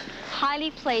finds out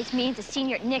highly placed means a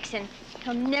senior at Nixon,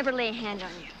 he'll never lay a hand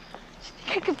on you.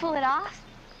 You can pull it off?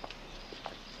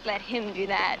 Let him do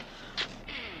that.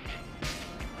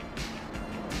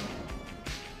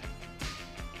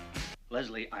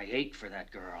 Leslie, I ache for that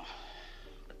girl.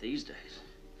 But these days,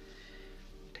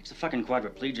 it takes a fucking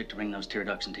quadriplegic to bring those tear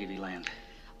ducts in TV land.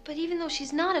 But even though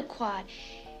she's not a quad,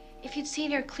 if you'd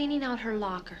seen her cleaning out her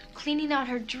locker, cleaning out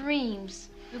her dreams,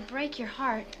 it would break your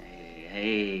heart.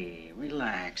 Hey,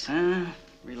 relax, huh?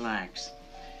 Relax.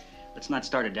 Let's not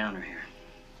start a downer here.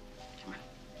 Come on.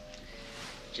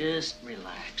 Just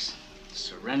relax.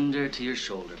 Surrender to your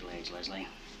shoulder blades, Leslie.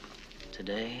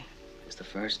 Today is the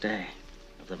first day.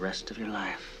 of the rest of your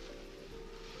life.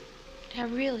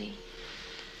 Dad, really?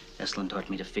 Estlin taught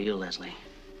me to feel, Leslie.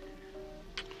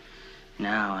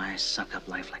 Now I suck up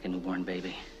life like a newborn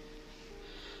baby.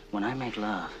 When I make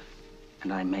love,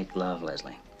 and I make love,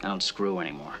 Leslie, I don't screw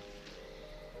anymore.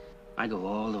 I go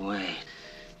all the way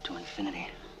to infinity.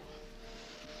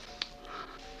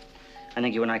 I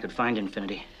think you and I could find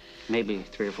infinity, maybe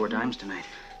 3 or 4 times tonight.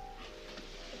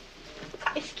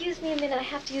 Excuse me a minute, I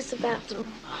have to use the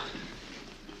bathroom.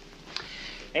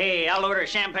 Hey, I'll order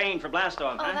champagne for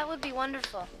Blastoff, Oh, huh? that would be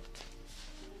wonderful.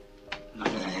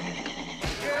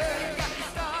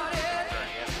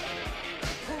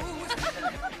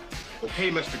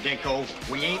 Okay, Mr. Dinko,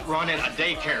 we ain't running a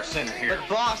daycare center here. But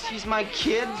boss, he's my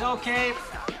kid, okay?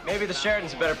 Maybe the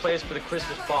Sheraton's a better place for the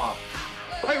Christmas ball.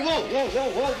 Hey, whoa.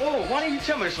 Why don't you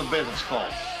tell me some business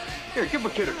calls? Here, give a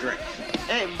kid a drink.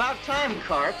 Hey, about time,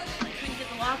 Carp.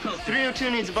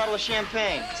 302 needs a bottle of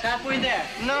champagne. It's halfway there.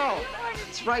 No,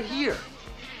 it's right here.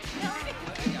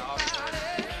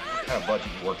 What kind of budget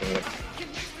you working with?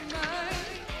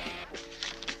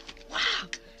 Wow.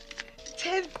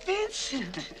 Ted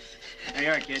Vincent. There you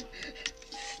are, kid.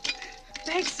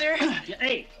 Thanks, sir.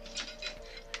 Hey.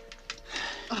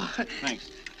 Oh, Thanks.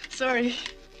 sorry.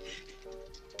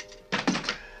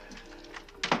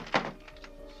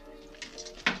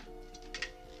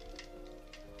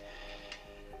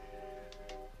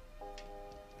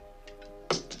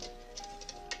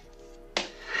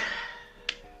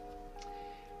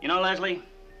 You know, Leslie,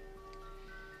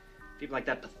 people like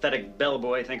that pathetic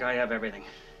bellboy think I have everything.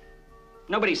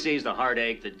 Nobody sees the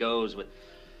heartache that goes with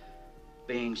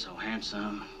being so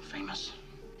handsome, famous.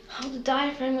 Hold the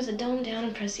diaphragm with the dome down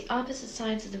and press the opposite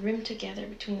sides of the rim together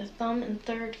between the thumb and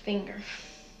third finger.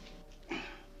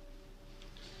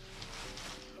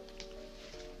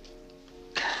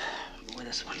 Boy,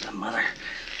 this one's a mother.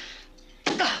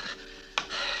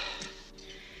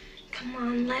 Come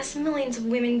on, Les, millions of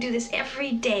women do this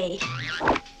every day.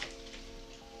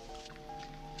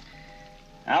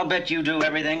 I'll bet you do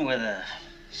everything with a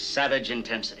savage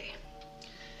intensity.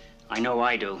 I know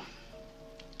I do.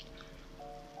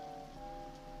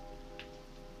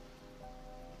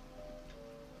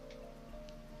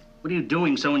 What are you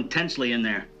doing so intensely in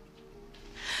there?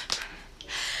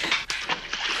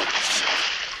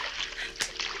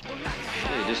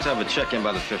 Hey, just have a check-in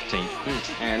by the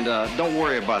 15th. And don't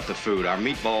worry about the food. Our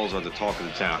meatballs are the talk of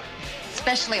the town.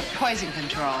 Especially a poison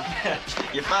control.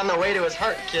 You found the way to his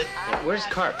heart, kid. Where's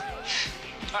Carp?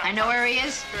 I know where he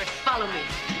is. Follow me.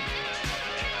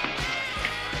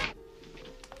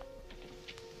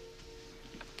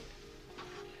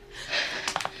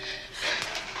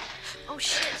 Oh,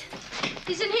 shit.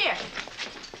 He's in here.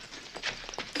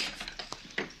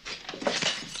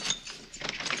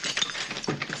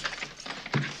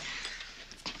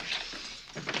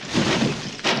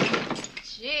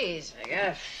 Jeez, I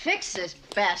gotta fix this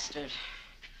bastard.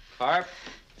 Carp,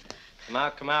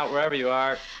 come out, wherever you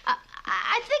are.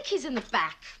 I think he's in the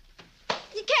back.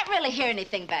 You can't really hear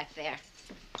anything back there.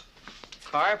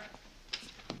 Carp?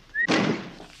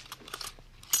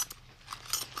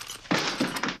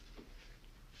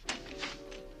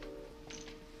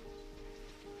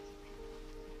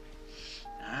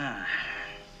 Ah,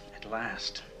 at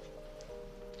last.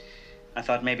 I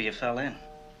thought maybe you fell in.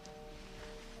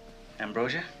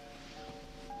 Ambrosia?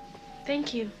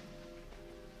 Thank you.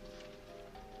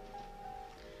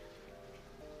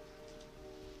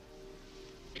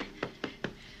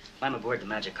 Climb aboard the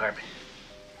magic carpet.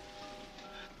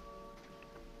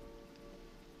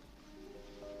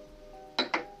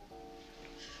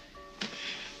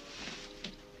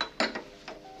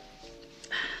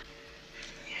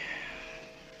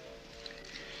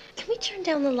 Can we turn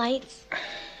down the lights?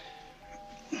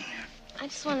 I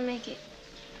just want to make it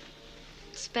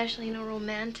special, you know,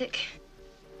 romantic.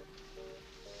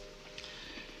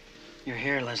 You're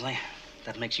here, Leslie.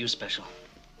 That makes you special.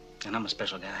 And I'm a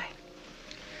special guy.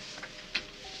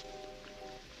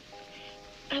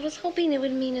 I was hoping it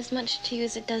would mean as much to you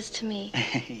as it does to me.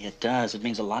 It does. It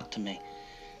means a lot to me.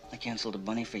 I canceled a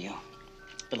bunny for you.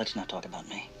 But let's not talk about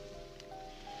me.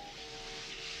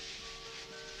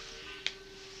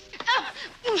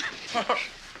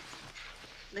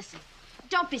 Listen,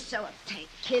 don't be so uptight,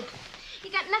 kid. You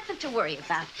got nothing to worry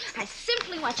about. I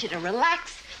simply want you to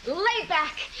relax, lay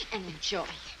back, and enjoy.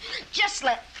 Just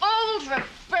let old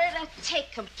Roberta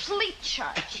take complete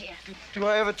charge here. Do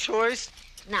I have a choice?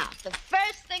 Now, the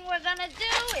first thing we're gonna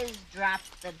do is drop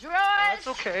the drawers. That's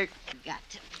okay. You got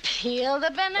to peel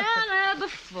the banana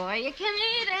before you can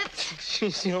eat it.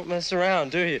 Jeez, you don't mess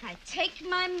around, do you? I take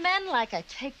my men like I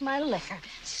take my liquor,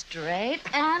 straight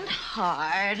and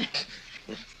hard.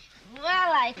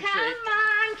 Well, come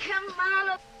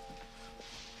on.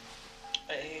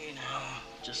 Hey, now,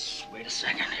 just wait a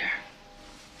second here.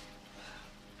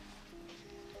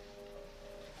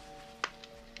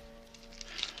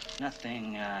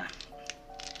 Nothing,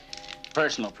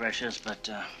 personal, precious, but,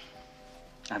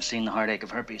 I've seen the heartache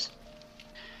of herpes.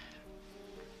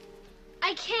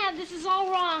 I can't. This is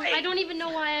all wrong. I don't even know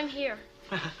why I'm here.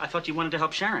 I thought you wanted to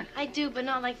help Sharon. I do, but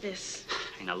not like this.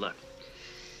 Hey, now, look.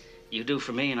 You do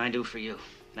for me, and I do for you.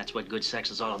 That's what good sex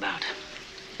is all about.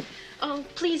 Oh,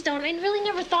 please don't. I really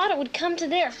never thought it would come to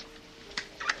this.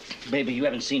 Baby, you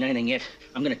haven't seen anything yet.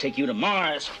 I'm gonna take you to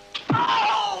Mars.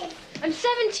 Oh! I'm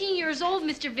 17 years old,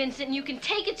 Mr. Vincent, and you can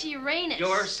take it to Uranus.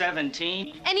 You're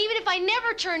 17? And even if I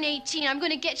never turn 18, I'm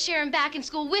going to get Sharon back in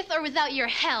school with or without your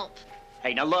help.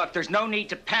 Hey, now look, there's no need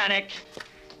to panic.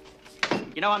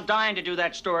 You know, I'm dying to do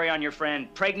that story on your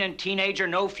friend. Pregnant teenager,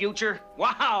 no future.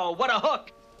 Wow, what a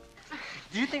hook.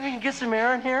 Do you think we can get some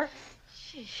air in here?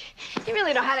 You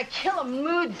really know how to kill a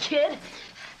mood, kid.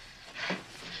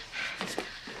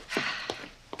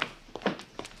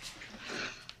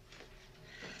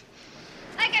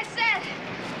 Like I said,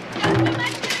 don't do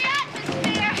much to the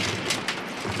atmosphere.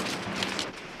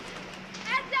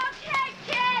 That's okay,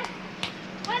 kid.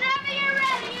 Whenever you're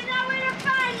ready, you know where to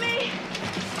find me.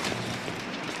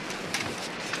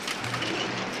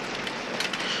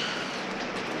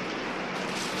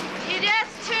 You're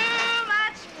just too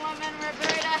much woman,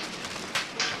 Roberta.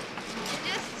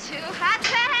 You're just too hot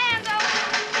to handle.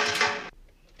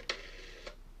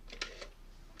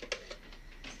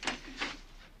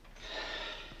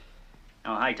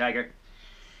 Oh, hi, Tiger.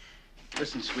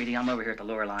 Listen, sweetie, I'm over here at the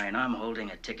Lorelei, and I'm holding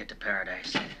a ticket to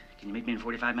paradise. Can you meet me in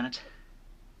 45 minutes?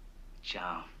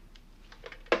 Ciao.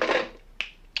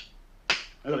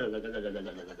 Alan,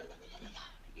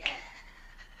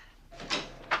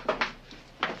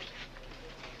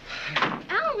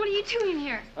 what are you doing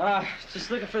here? Just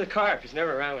looking for the car. He's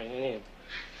never around when you need him.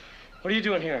 What are you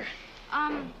doing here?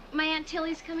 My Aunt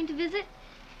Tilly's coming to visit.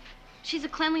 She's a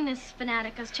cleanliness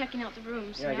fanatic. I was checking out the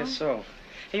rooms. Yeah, you know? I guess so.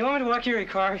 Hey, you want me to walk you your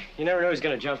car? You never know who's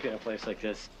going to jump you in a place like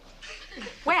this.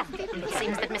 Well, it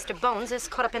seems that Mr. Bones is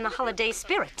caught up in the holiday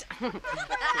spirit.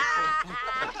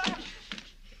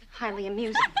 Highly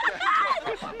amusing.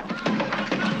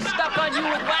 Stuck on you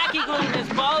with wacky glue, Miss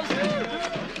Bose.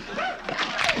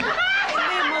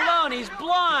 Leave him alone, he's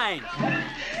blind.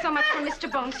 So much for Mr.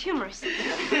 Bones' humorous.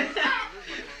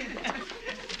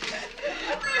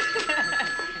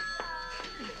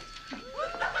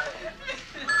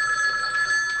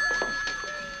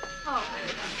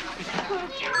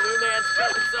 Blue man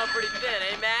spread himself pretty thin,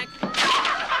 eh, Mac?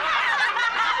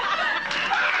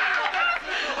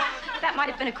 That might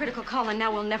have been a critical call, and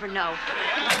now we'll never know.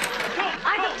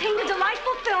 I've obtained a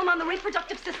delightful film on the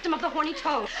reproductive system of the horny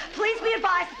toad. Please be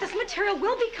advised that this material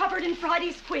will be covered in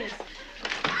Friday's quiz.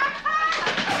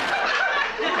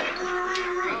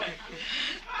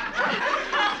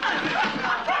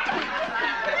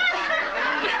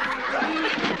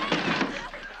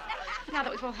 Now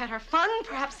that we've all had our fun,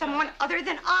 perhaps someone other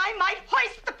than I might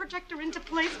hoist the projector into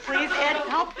place. Please, Ed,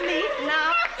 help me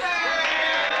now.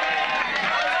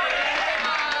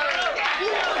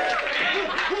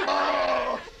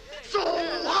 Oh, so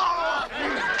hot!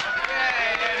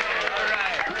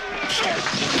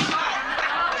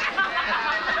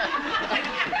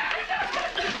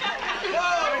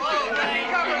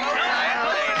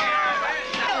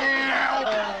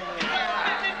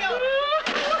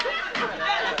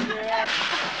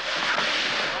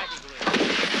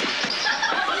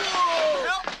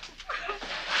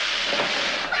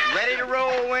 Ready to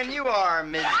roll when you are,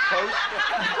 Ms. Post.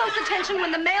 Close attention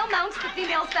when the male mounts the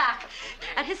female's back.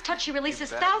 At his touch, she releases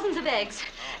thousands of eggs.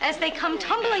 As they come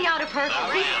tumbling out of her,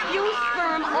 he spews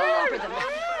sperm all over them. I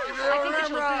think that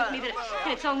you'll agree with me that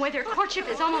in its own way, their courtship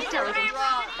is almost elegant.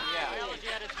 Oh,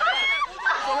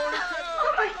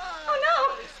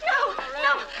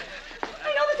 no.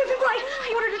 I know this isn't right.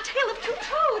 I ordered a tail of 2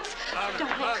 toads.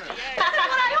 Don't look. That's not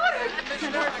what I ordered.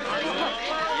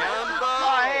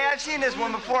 Oh, hey, I've seen this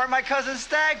one before at my cousin's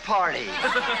stag party.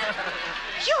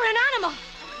 You're an animal.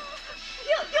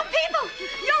 You people,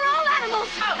 you're all animals.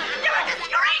 You're a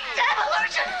disgrace to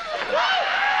evolution.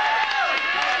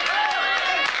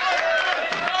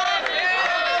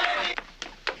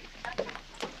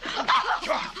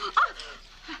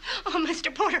 Oh, Mr.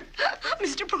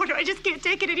 Porter, I just can't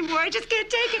take it anymore. I just can't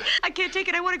take it. I can't take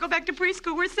it. I want to go back to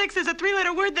preschool where sex is a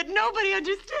 3-letter word that nobody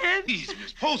understands. Please,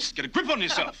 Miss Post, get a grip on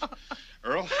yourself.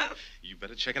 Earl, you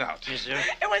better check it out. Yes, sir.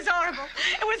 It was horrible.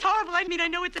 It was horrible. I mean, I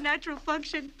know it's a natural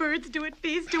function. Birds do it,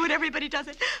 bees do it, everybody does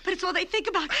it. But it's all they think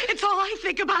about. It's all I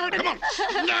think about. Come on,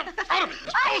 snap out of it.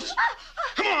 It's close.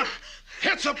 Come on.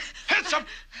 Heads up,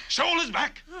 shoulders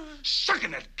back. Suck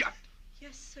in that gut.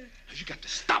 Yes, sir. You got to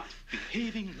stop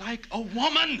behaving like a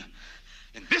woman.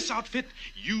 In this outfit,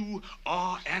 you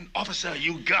are an officer.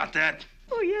 You got that?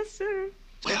 Oh, yes, sir.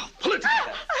 Well, pull it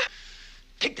together.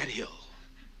 Take that hill.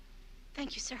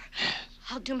 Thank you, sir.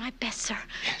 I'll do my best, sir.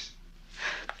 Yes.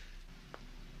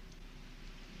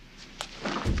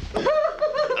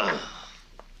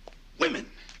 Women.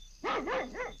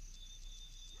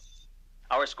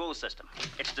 Our school system.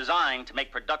 It's designed to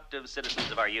make productive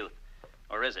citizens of our youth.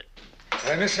 Or is it?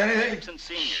 Did I miss anything? Vincent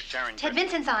Sr., Sharon. Ted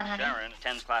Vincent's on, honey. Sharon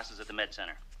attends classes at the Med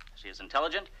Center. She is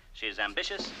intelligent, she is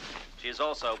ambitious, she is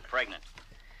also pregnant.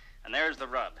 And there's the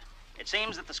rub. It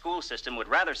seems that the school system would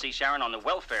rather see Sharon on the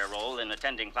welfare roll than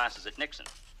attending classes at Nixon.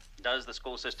 Does the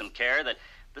school system care that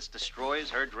this destroys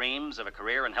her dreams of a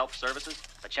career in health services?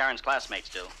 But Sharon's classmates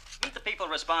do. Meet the people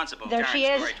responsible. There she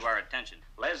is. Story to our attention.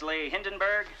 Leslie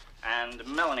Hindenburg and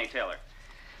Melanie Taylor.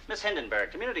 Miss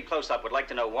Hindenburg, Community Close-Up would like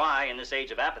to know why, in this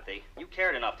age of apathy, you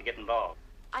cared enough to get involved.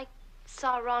 I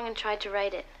saw wrong and tried to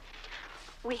right it.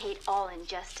 We hate all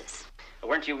injustice.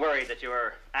 Weren't you worried that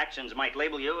your actions might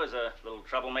label you as a little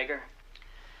troublemaker?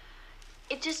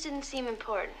 It just didn't seem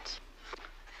important.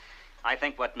 I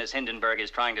think what Miss Hindenburg is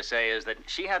trying to say is that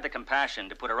she had the compassion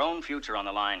to put her own future on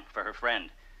the line for her friend.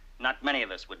 Not many of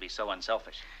us would be so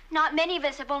unselfish. Not many of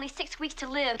us have only 6 weeks to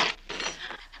live.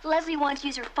 Leslie wants to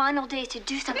use her final days to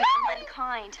do something for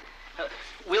mankind.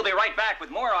 We'll be right back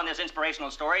with more on this inspirational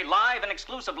story, live and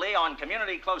exclusively on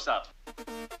Community Close-Up.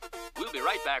 We'll be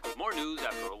right back with more news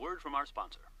after a word from our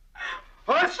sponsor.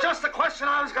 Well, that's just the question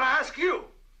I was going to ask you.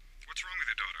 What's wrong with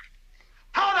your daughter?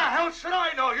 How the hell should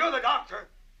I know? You're the doctor.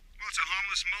 Well, it's a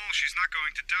harmless mole. She's not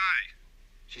going to die.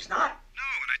 She's not? No,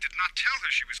 and I did not tell her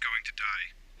she was going to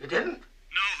die. You didn't?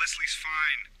 No, Leslie's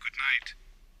fine. Good night.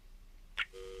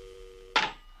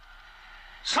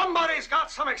 Somebody's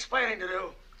got some explaining to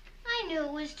do. I knew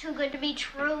it was too good to be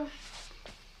true.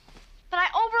 But I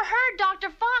overheard Dr.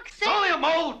 Fox say... It's only a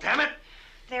mole, damn it!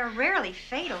 They're rarely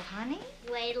fatal, honey.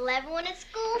 Wait till everyone at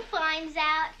school finds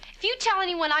out. If you tell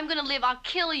anyone I'm gonna live, I'll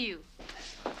kill you.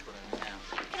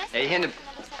 Hey,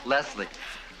 Leslie,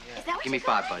 give me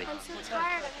 5, buddy. I'm so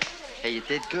tired. Hey, you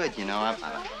did good, you know.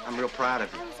 I'm real proud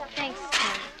of you. Thanks,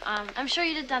 Tim. I'm sure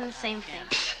you'd have done the same thing.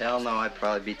 Hell no, I'd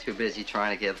probably be too busy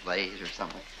trying to get laid or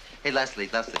something. Hey, Leslie,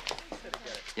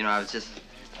 you know, I was just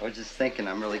thinking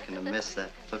I'm really gonna miss that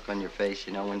look on your face,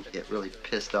 you know, when you get really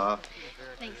pissed off.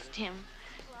 Thanks, Tim.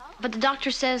 But the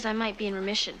doctor says I might be in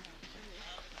remission.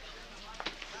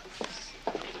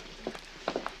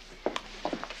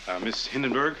 Miss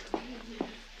Hindenburg,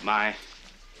 my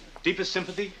deepest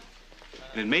sympathy,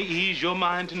 and it may ease your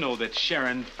mind to know that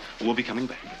Sharon will be coming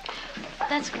back.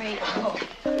 That's great.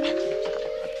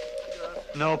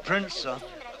 No prints, sir.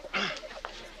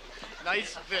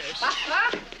 Nice fish.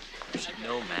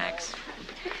 No, Max.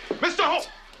 Mr. Holt!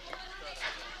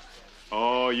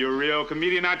 Oh, you're a real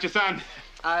comedian, aren't you, son?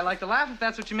 I like to laugh, if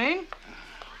that's what you mean.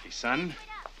 Okay, son,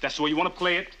 if that's the way you want to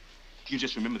play it, you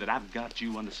just remember that I've got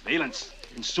you under surveillance.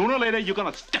 And sooner or later, you're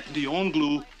gonna step into your own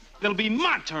glue. It'll be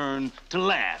my turn to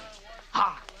laugh.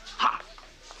 Ha, ha.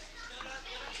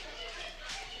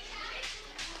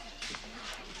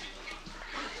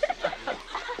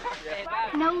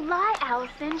 No lie,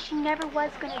 Allison. She never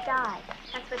was gonna die.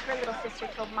 That's what her little sister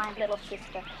told my little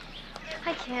sister.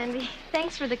 Hi, Candy.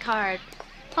 Thanks for the card.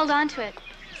 Hold on to it.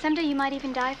 Someday you might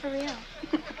even die for real.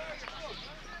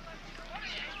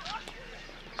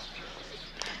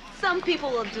 Some people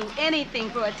will do anything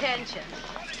for attention.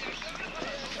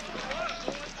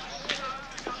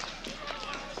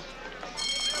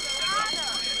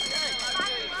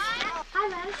 Hi,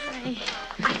 Leslie.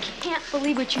 I can't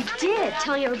believe what you did,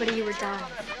 telling everybody you were dying.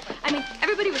 I mean,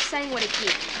 everybody was saying what a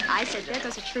geek. I said, there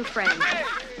goes a true friend.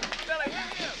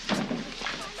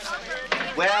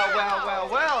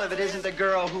 Well, if it isn't the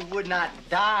girl who would not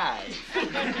die.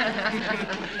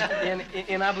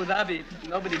 In Abu Dhabi,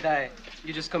 nobody died.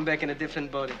 You just come back in a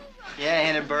different body. Yeah,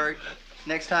 Hindenburg.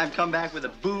 Next time, come back with a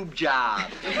boob job.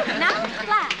 Now,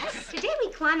 class, today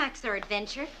we climax our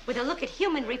adventure with a look at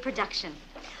human reproduction.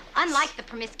 Unlike the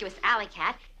promiscuous alley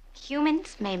cat,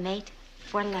 humans may mate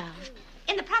for love.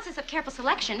 In the process of careful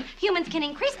selection, humans can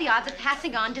increase the odds of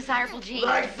passing on desirable genes.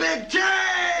 Like big tits!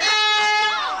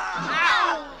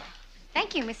 Ow!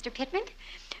 Thank you, Mr. Pittman.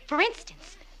 For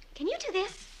instance, can you do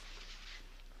this?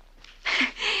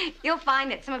 You'll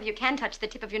find that some of you can touch the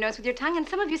tip of your nose with your tongue, and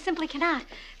some of you simply cannot.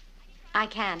 I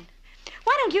can.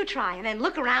 Why don't you try and then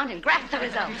look around and grasp the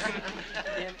results?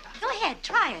 Go ahead,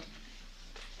 try it.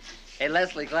 Hey,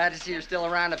 Leslie, glad to see you're still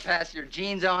around to pass your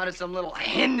jeans on to some little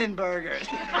Hindenburgers.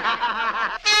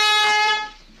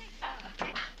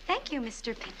 Thank you,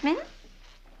 Mr. Pittman.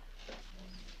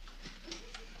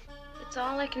 It's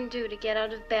all I can do to get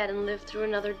out of bed and live through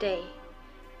another day.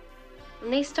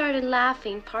 When they started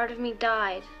laughing, part of me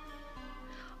died.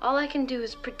 All I can do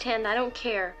is pretend I don't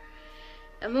care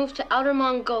and move to Outer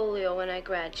Mongolia when I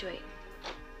graduate.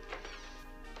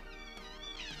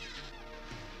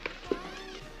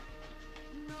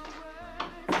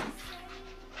 I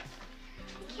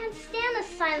can't stand the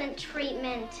silent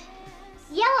treatment.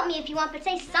 Yell at me if you want, but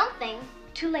say something.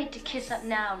 Too late to kiss up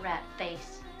now, rat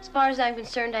face. As far as I'm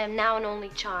concerned, I am now an only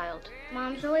child.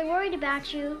 Mom's really worried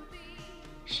about you.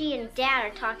 She and Dad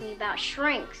are talking about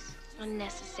shrinks.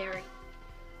 Unnecessary.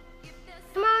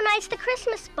 Tomorrow night's the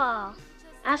Christmas ball.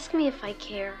 Ask me if I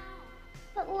care.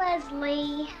 But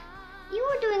Leslie, you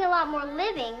were doing a lot more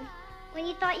living when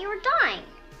you thought you were dying.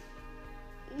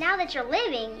 Now that you're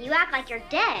living, you act like you're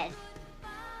dead.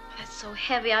 That's so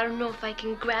heavy, I don't know if I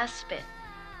can grasp it.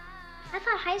 I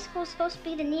thought high school was supposed to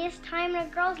be the neatest time in a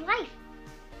girl's life.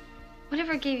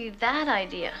 Whatever gave you that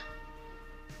idea?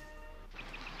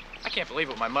 I can't believe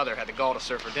what my mother had the gall to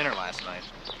serve for dinner last night.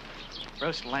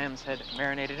 Roast lamb's head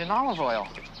marinated in olive oil.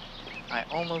 I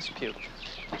almost puked.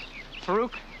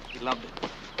 Farouk, he loved it.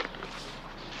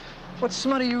 What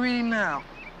smut are you reading now?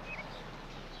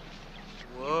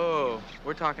 Whoa,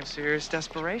 we're talking serious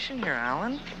desperation here,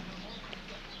 Alan.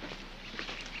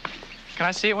 Can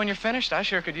I see it when you're finished? I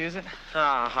sure could use it.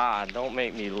 Ha, don't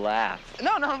make me laugh.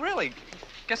 No, really.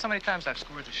 Guess how many times I've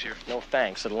scored this year? No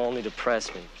thanks, it'll only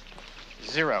depress me.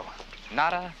 0.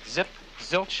 Nada, zip,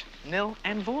 zilch, nil,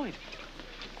 and void.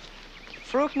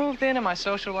 Farouk moved in and my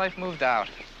social life moved out.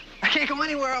 I can't go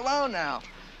anywhere alone now.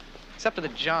 Except for the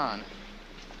John.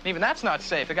 And even that's not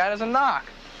safe. The guy doesn't knock.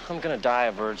 I'm gonna die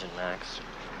a virgin, Max.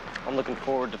 I'm looking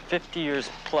forward to 50 years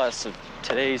plus of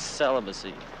today's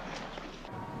celibacy.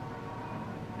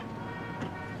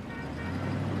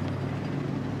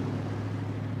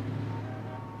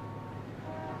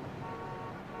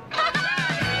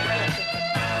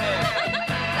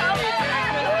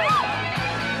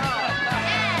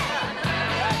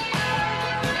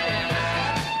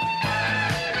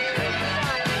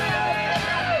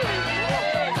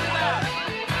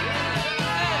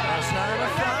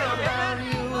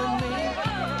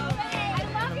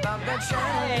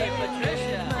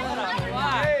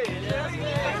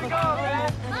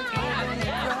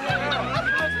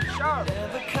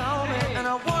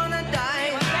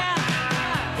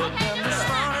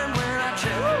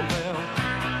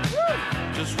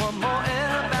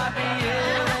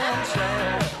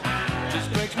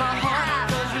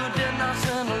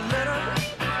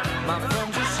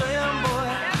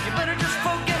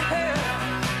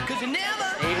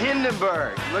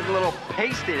 You look a little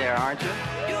pasty there, aren't you?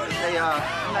 Hey, you're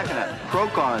not gonna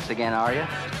croak on us again, are you?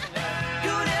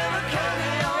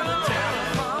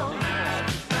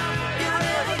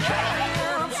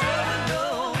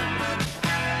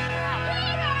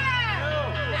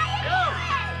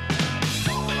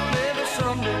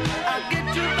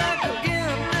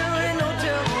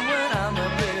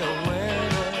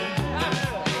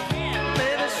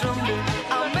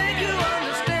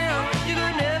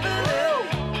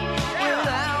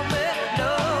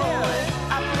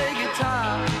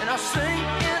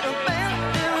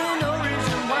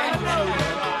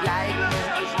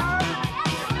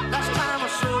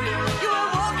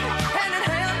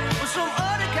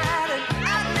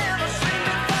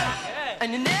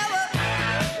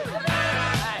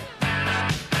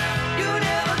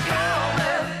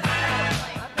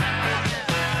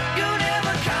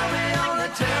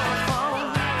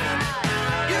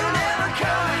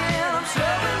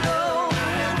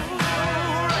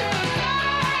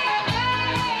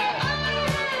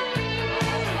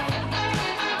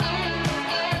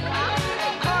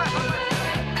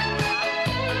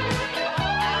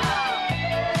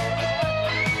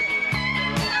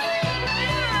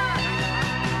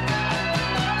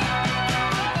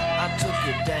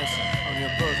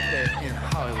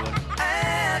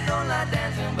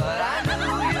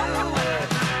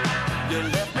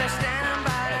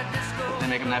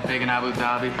 That big in Abu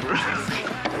Dhabi.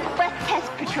 West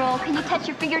Test Patrol, can you touch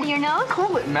your finger to your nose?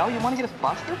 Cool it, Mel. You want to get us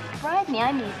busted? Surprise me,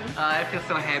 I'm easy. I feel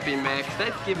so happy, Max.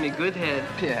 That give me good head.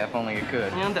 Yeah, if only you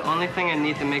could. You know, the only thing I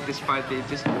need to make this party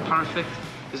just perfect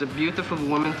is a beautiful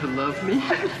woman to love me.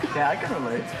 Yeah, I can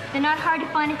relate. They're not hard to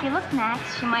find if you look,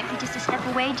 Max. She might be just a step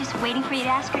away, just waiting for you to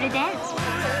ask her to dance.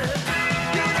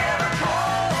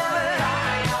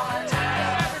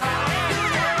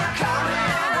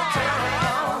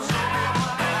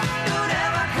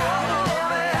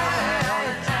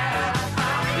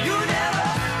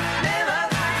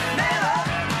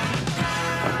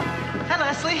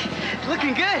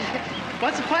 good.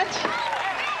 What's the punch?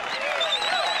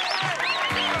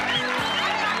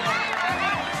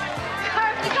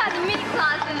 Carp, you got the meat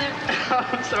claws in there. Oh,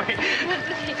 I'm sorry.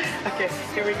 Okay,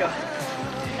 here we go.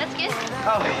 That's good.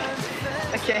 Oh,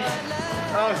 okay.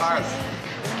 Oh, Carp.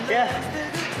 yeah.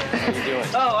 How you doing?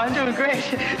 Oh, I'm doing great.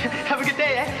 Have a good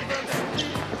day, eh?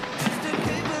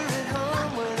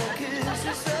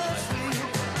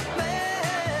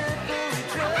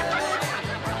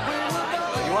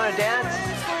 You want to dance?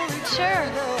 Sure.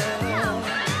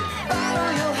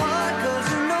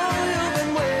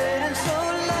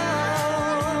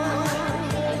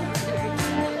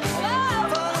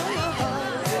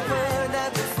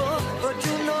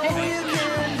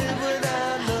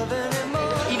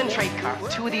 Even trade car.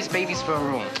 2 of these babies for a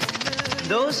room.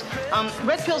 Those,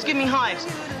 red pills give me hives.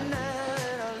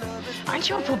 Aren't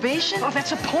you on probation? Oh,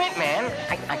 that's a point, man.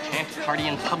 I can't party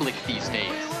in public these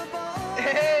days.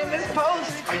 Hey, Miss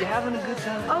Post, are you having a good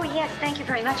time? Oh, yes, thank you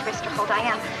very much, Mr. Holt. I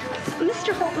am.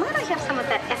 Mr. Holt, might I have some of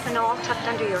that ethanol tucked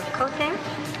under your coat there?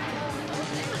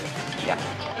 Yeah.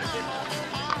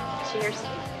 Cheers.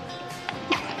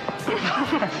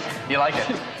 You like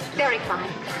it? Very fine.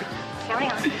 Carry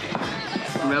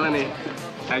on. Melanie,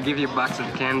 I'll give you a box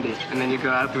of candy, and then you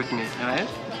go out with me, all right?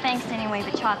 Thanks anyway,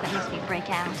 the chocolate makes me break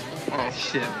out. Oh,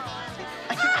 shit.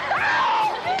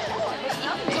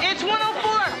 It's 104!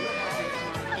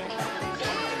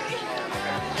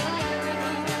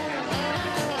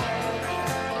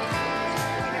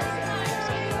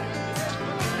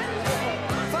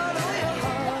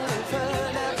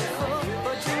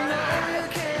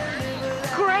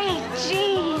 Great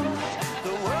jeans.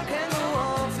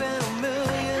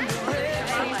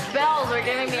 These bells are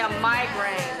giving me a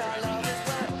migraine.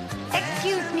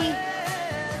 Excuse me.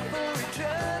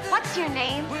 What's your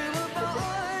name?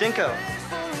 Dinko.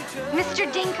 Mr.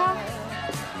 Dinko?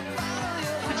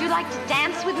 Would you like to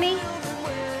dance with me?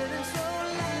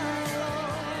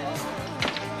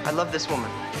 I love this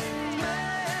woman.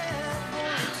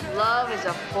 Love is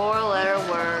a 4-letter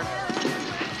word.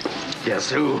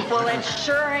 Guess who? Well, it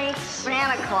sure ain't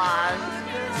Santa Claus.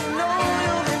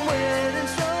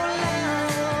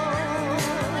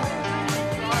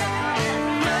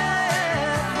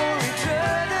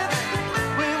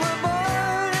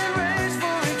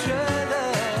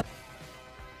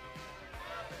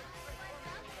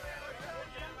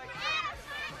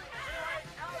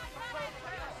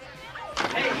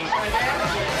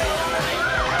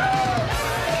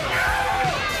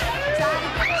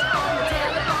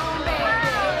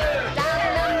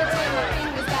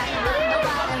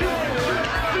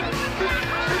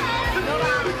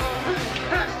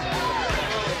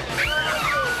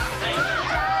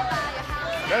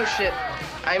 No shit.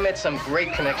 I met some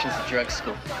great connections at drug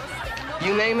school.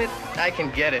 You name it, I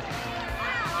can get it.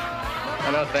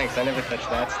 Oh, no, thanks. I never touched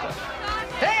that stuff.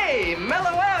 Hey,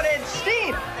 mellow out, Ed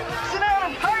Steen. Sit down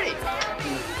and party.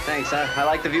 Thanks. I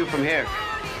like the view from here.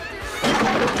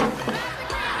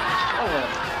 Oh,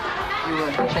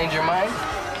 you change your mind?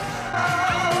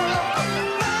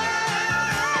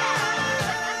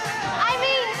 I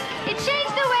mean, it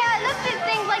changed the way I looked at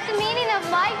things, like the meaning of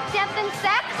life, death, and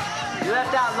sex. You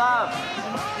left out love.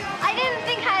 I didn't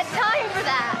think I had time for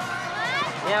that.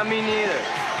 Yeah, me neither.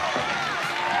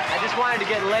 I just wanted to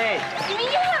get laid. You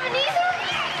mean you haven't either?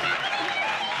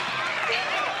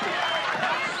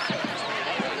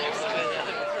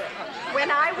 When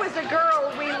I was a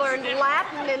girl, we learned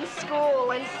Latin in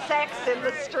school and sex in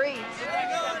the streets.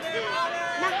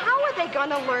 Now, how are they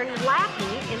going to learn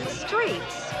Latin in the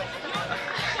streets?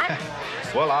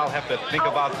 Well, I'll have to think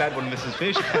about that one, Mrs.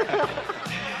 Fish.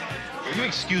 Will you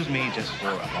excuse me just for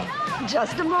a moment?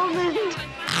 Just a moment.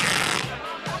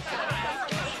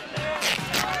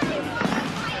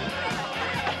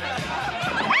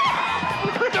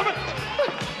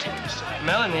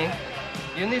 Melanie,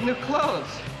 you need new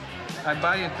clothes. I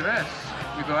buy you a dress.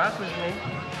 You go out with me.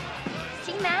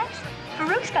 See, Max?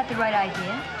 Farouk's got the right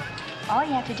idea. All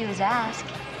you have to do is ask.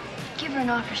 Give her an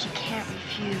offer she can't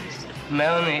refuse.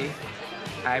 Melanie,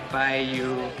 I buy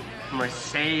you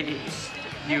Mercedes.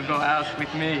 You go out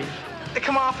with me.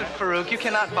 Come off it, Farouk. You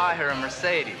cannot buy her a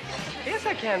Mercedes. Yes,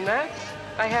 I can, Max.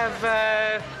 I have,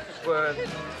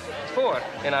 4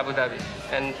 in Abu Dhabi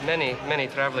and many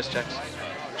traveler's checks.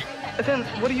 But then,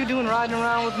 what are you doing riding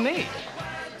around with me?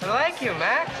 I like you,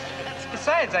 Max.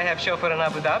 Besides, I have chauffeur in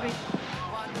Abu Dhabi.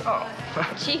 Oh.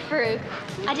 Gee, Farouk,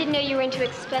 I didn't know you were into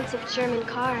expensive German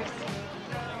cars.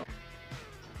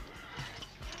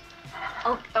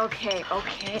 Okay.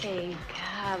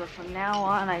 God, but from now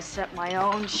on, I set my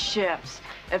own shifts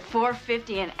at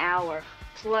 $4.50 an hour,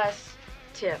 plus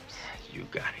tips. You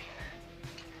got it.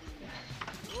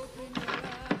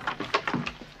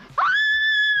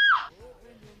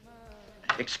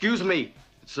 Excuse me.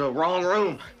 It's the wrong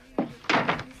room.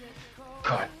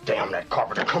 God damn that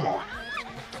carpenter. Come on.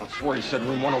 I swear he said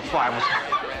room 105 was...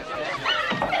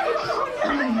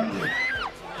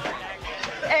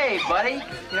 Hey, buddy.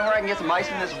 You know where I can get some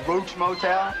ice in this roach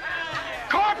motel?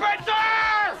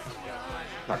 Carpenter!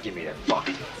 Now give me that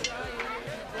bucket.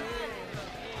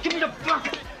 Give me the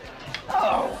bucket.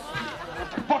 Oh.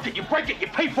 The bucket, you break it, you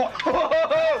pay for it.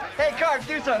 Hey, Carp,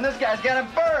 do something. This guy's got a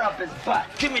burr up his butt.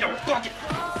 Give me the bucket.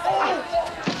 Oh.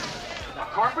 Now,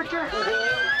 Carpenter?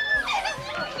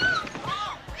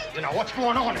 You know, what's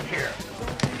going on in here?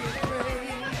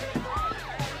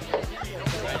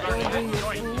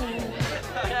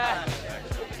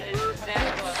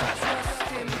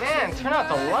 Man, turn out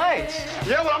the lights.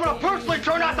 Yeah, well, I'm gonna personally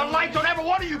turn out the lights on every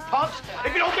one of you punks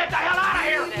if you don't get the hell out of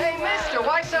here. Hey, mister,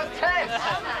 why so tense?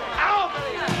 Out!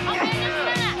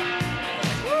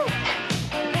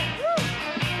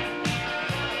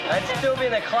 I'd still be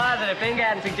in the closet if Inga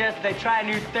hadn't suggested they try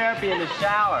new therapy in the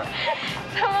shower.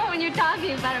 Someone, when you're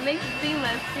talking about it, makes it seem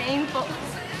less painful.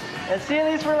 And see, at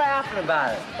least we're laughing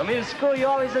about it. I mean, in school, you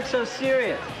always look so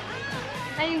serious.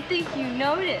 I didn't think you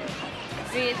noticed.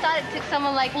 I mean, I thought it took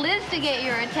someone like Liz to get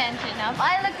your attention. Now, if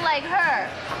I look like her...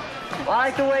 Well, I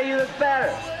like the way you look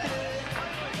better.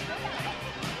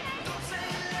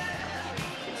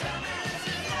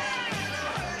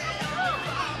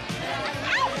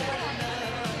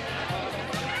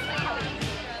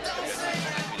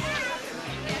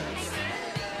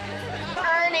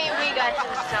 Ernie, we got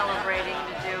some celebrating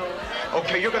to do.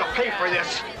 Okay, you're gonna pay for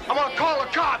this. I'm gonna call the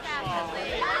cops.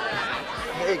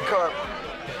 Hey, Carp.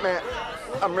 Man,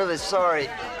 I'm really sorry.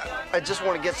 I just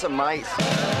want to get some ice.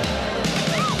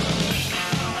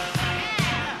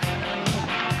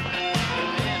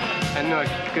 I know a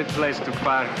good place to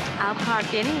park. I'll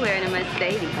park anywhere in a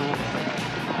Mercedes.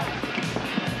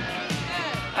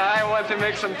 I want to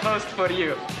make some toast for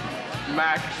you.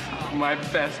 Max, my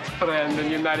best friend in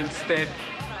the United States.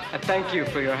 I thank you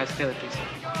for your hostilities.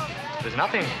 There's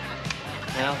nothing.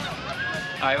 You know,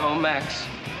 I owe Max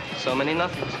so many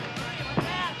nothings.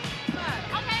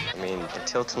 I mean,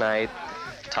 until tonight,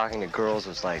 talking to girls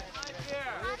was like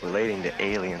relating to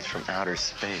aliens from outer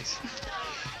space.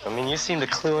 I mean, you seem to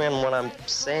clue in what I'm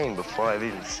saying before I've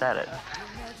even said it.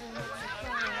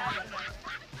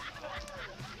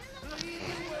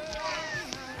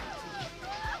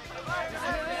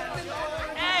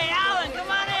 Hey, Alan,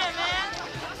 come on in, man.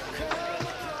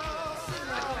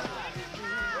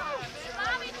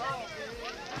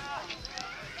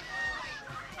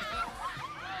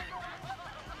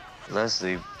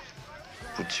 Leslie,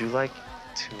 would you like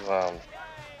to,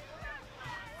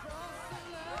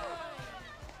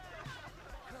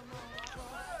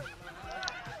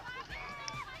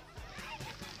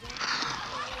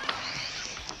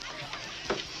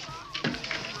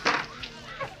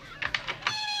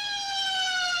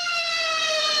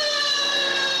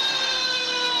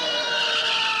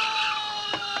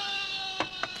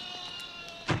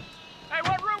 Hey,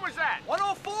 what room was that?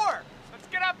 104. Let's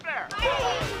get up there.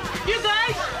 You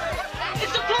guys,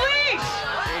 it's the police.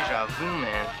 Deja vu,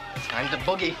 man. Time to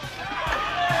boogie.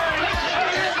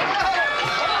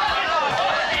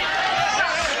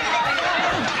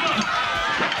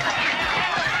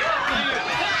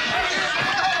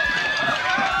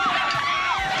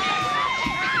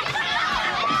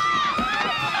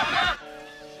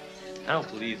 I don't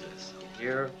believe this.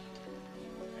 Here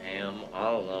I am,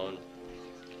 all alone,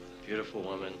 beautiful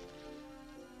woman,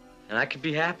 and I could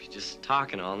be happy just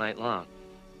talking all night long.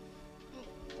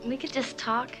 We could just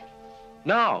talk.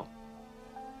 No!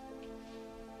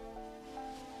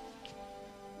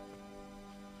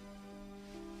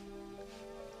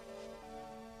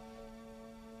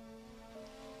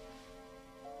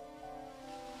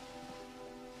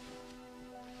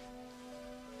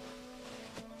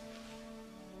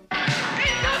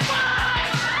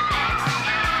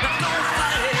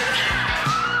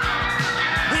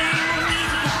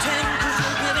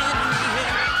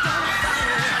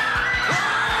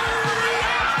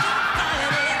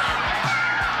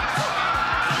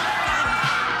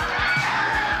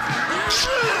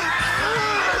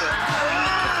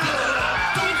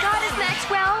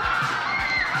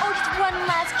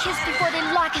 Before they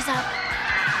lock us up.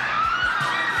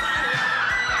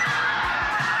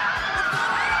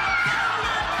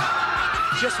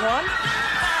 Just one?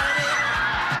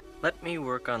 Let me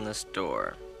work on this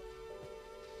door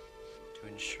to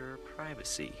ensure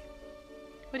privacy.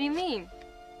 What do you mean?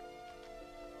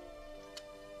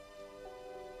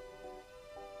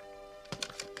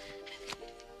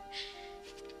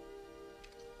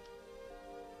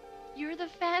 You're the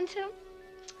Phantom?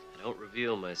 I don't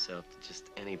reveal myself to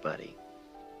just anybody.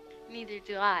 Neither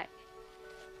do I.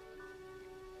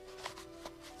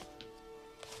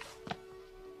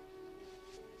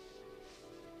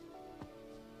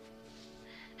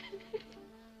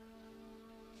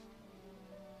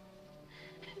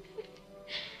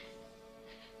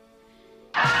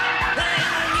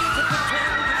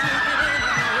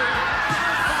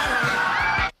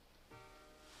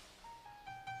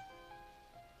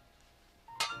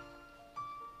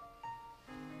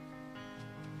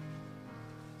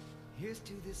 Here's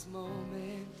to this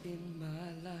moment in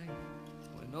my life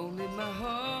when only my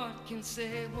heart can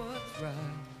say what's right.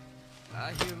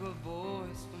 I hear a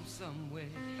voice from somewhere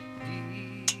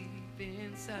deep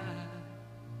inside.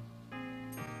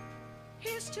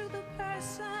 Here's to the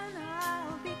person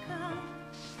I'll become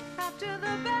after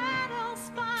the battle's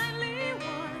finally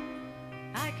won.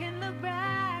 I can look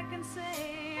back and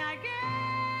say I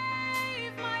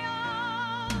gave my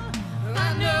all.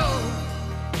 I know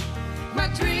my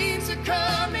dreams are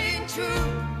coming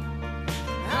true.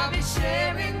 I'll be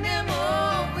sharing them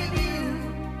all with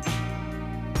you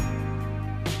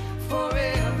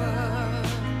forever.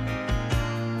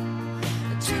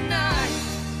 Tonight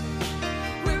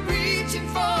we're reaching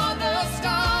for the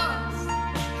stars.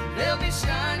 They'll be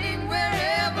shining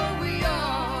wherever we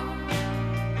are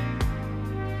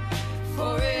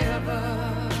forever.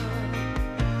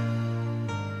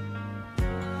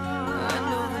 I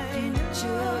know the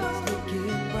future's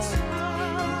looking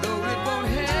bright, though it won't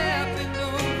happen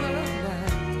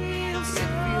overnight. It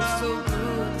feels so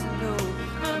good to know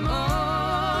I'm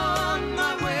on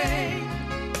my way.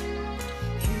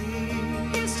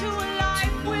 Here's to a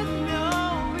life with no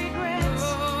regrets.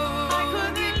 I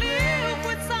couldn't live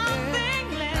with something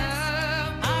less.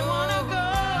 I wanna go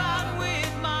out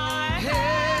with my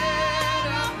Head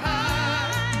up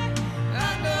high.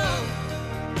 I know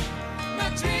my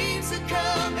dreams are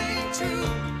coming true.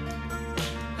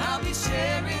 I'll be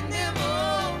sharing them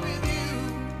all with you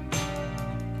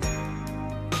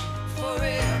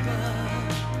forever.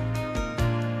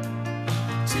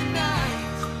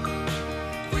 Tonight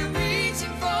we're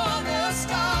reaching for the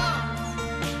stars.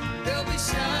 They'll be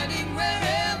shining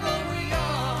wherever we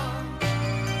are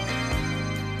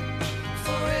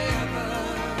forever.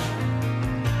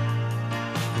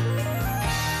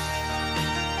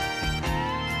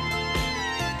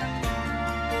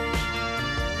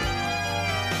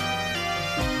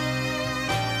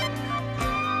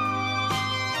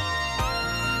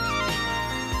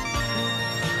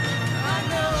 I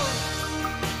know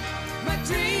my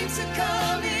dreams are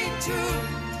coming true.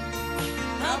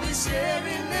 I'll be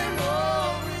sharing them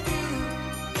all with you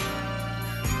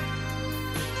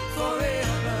forever.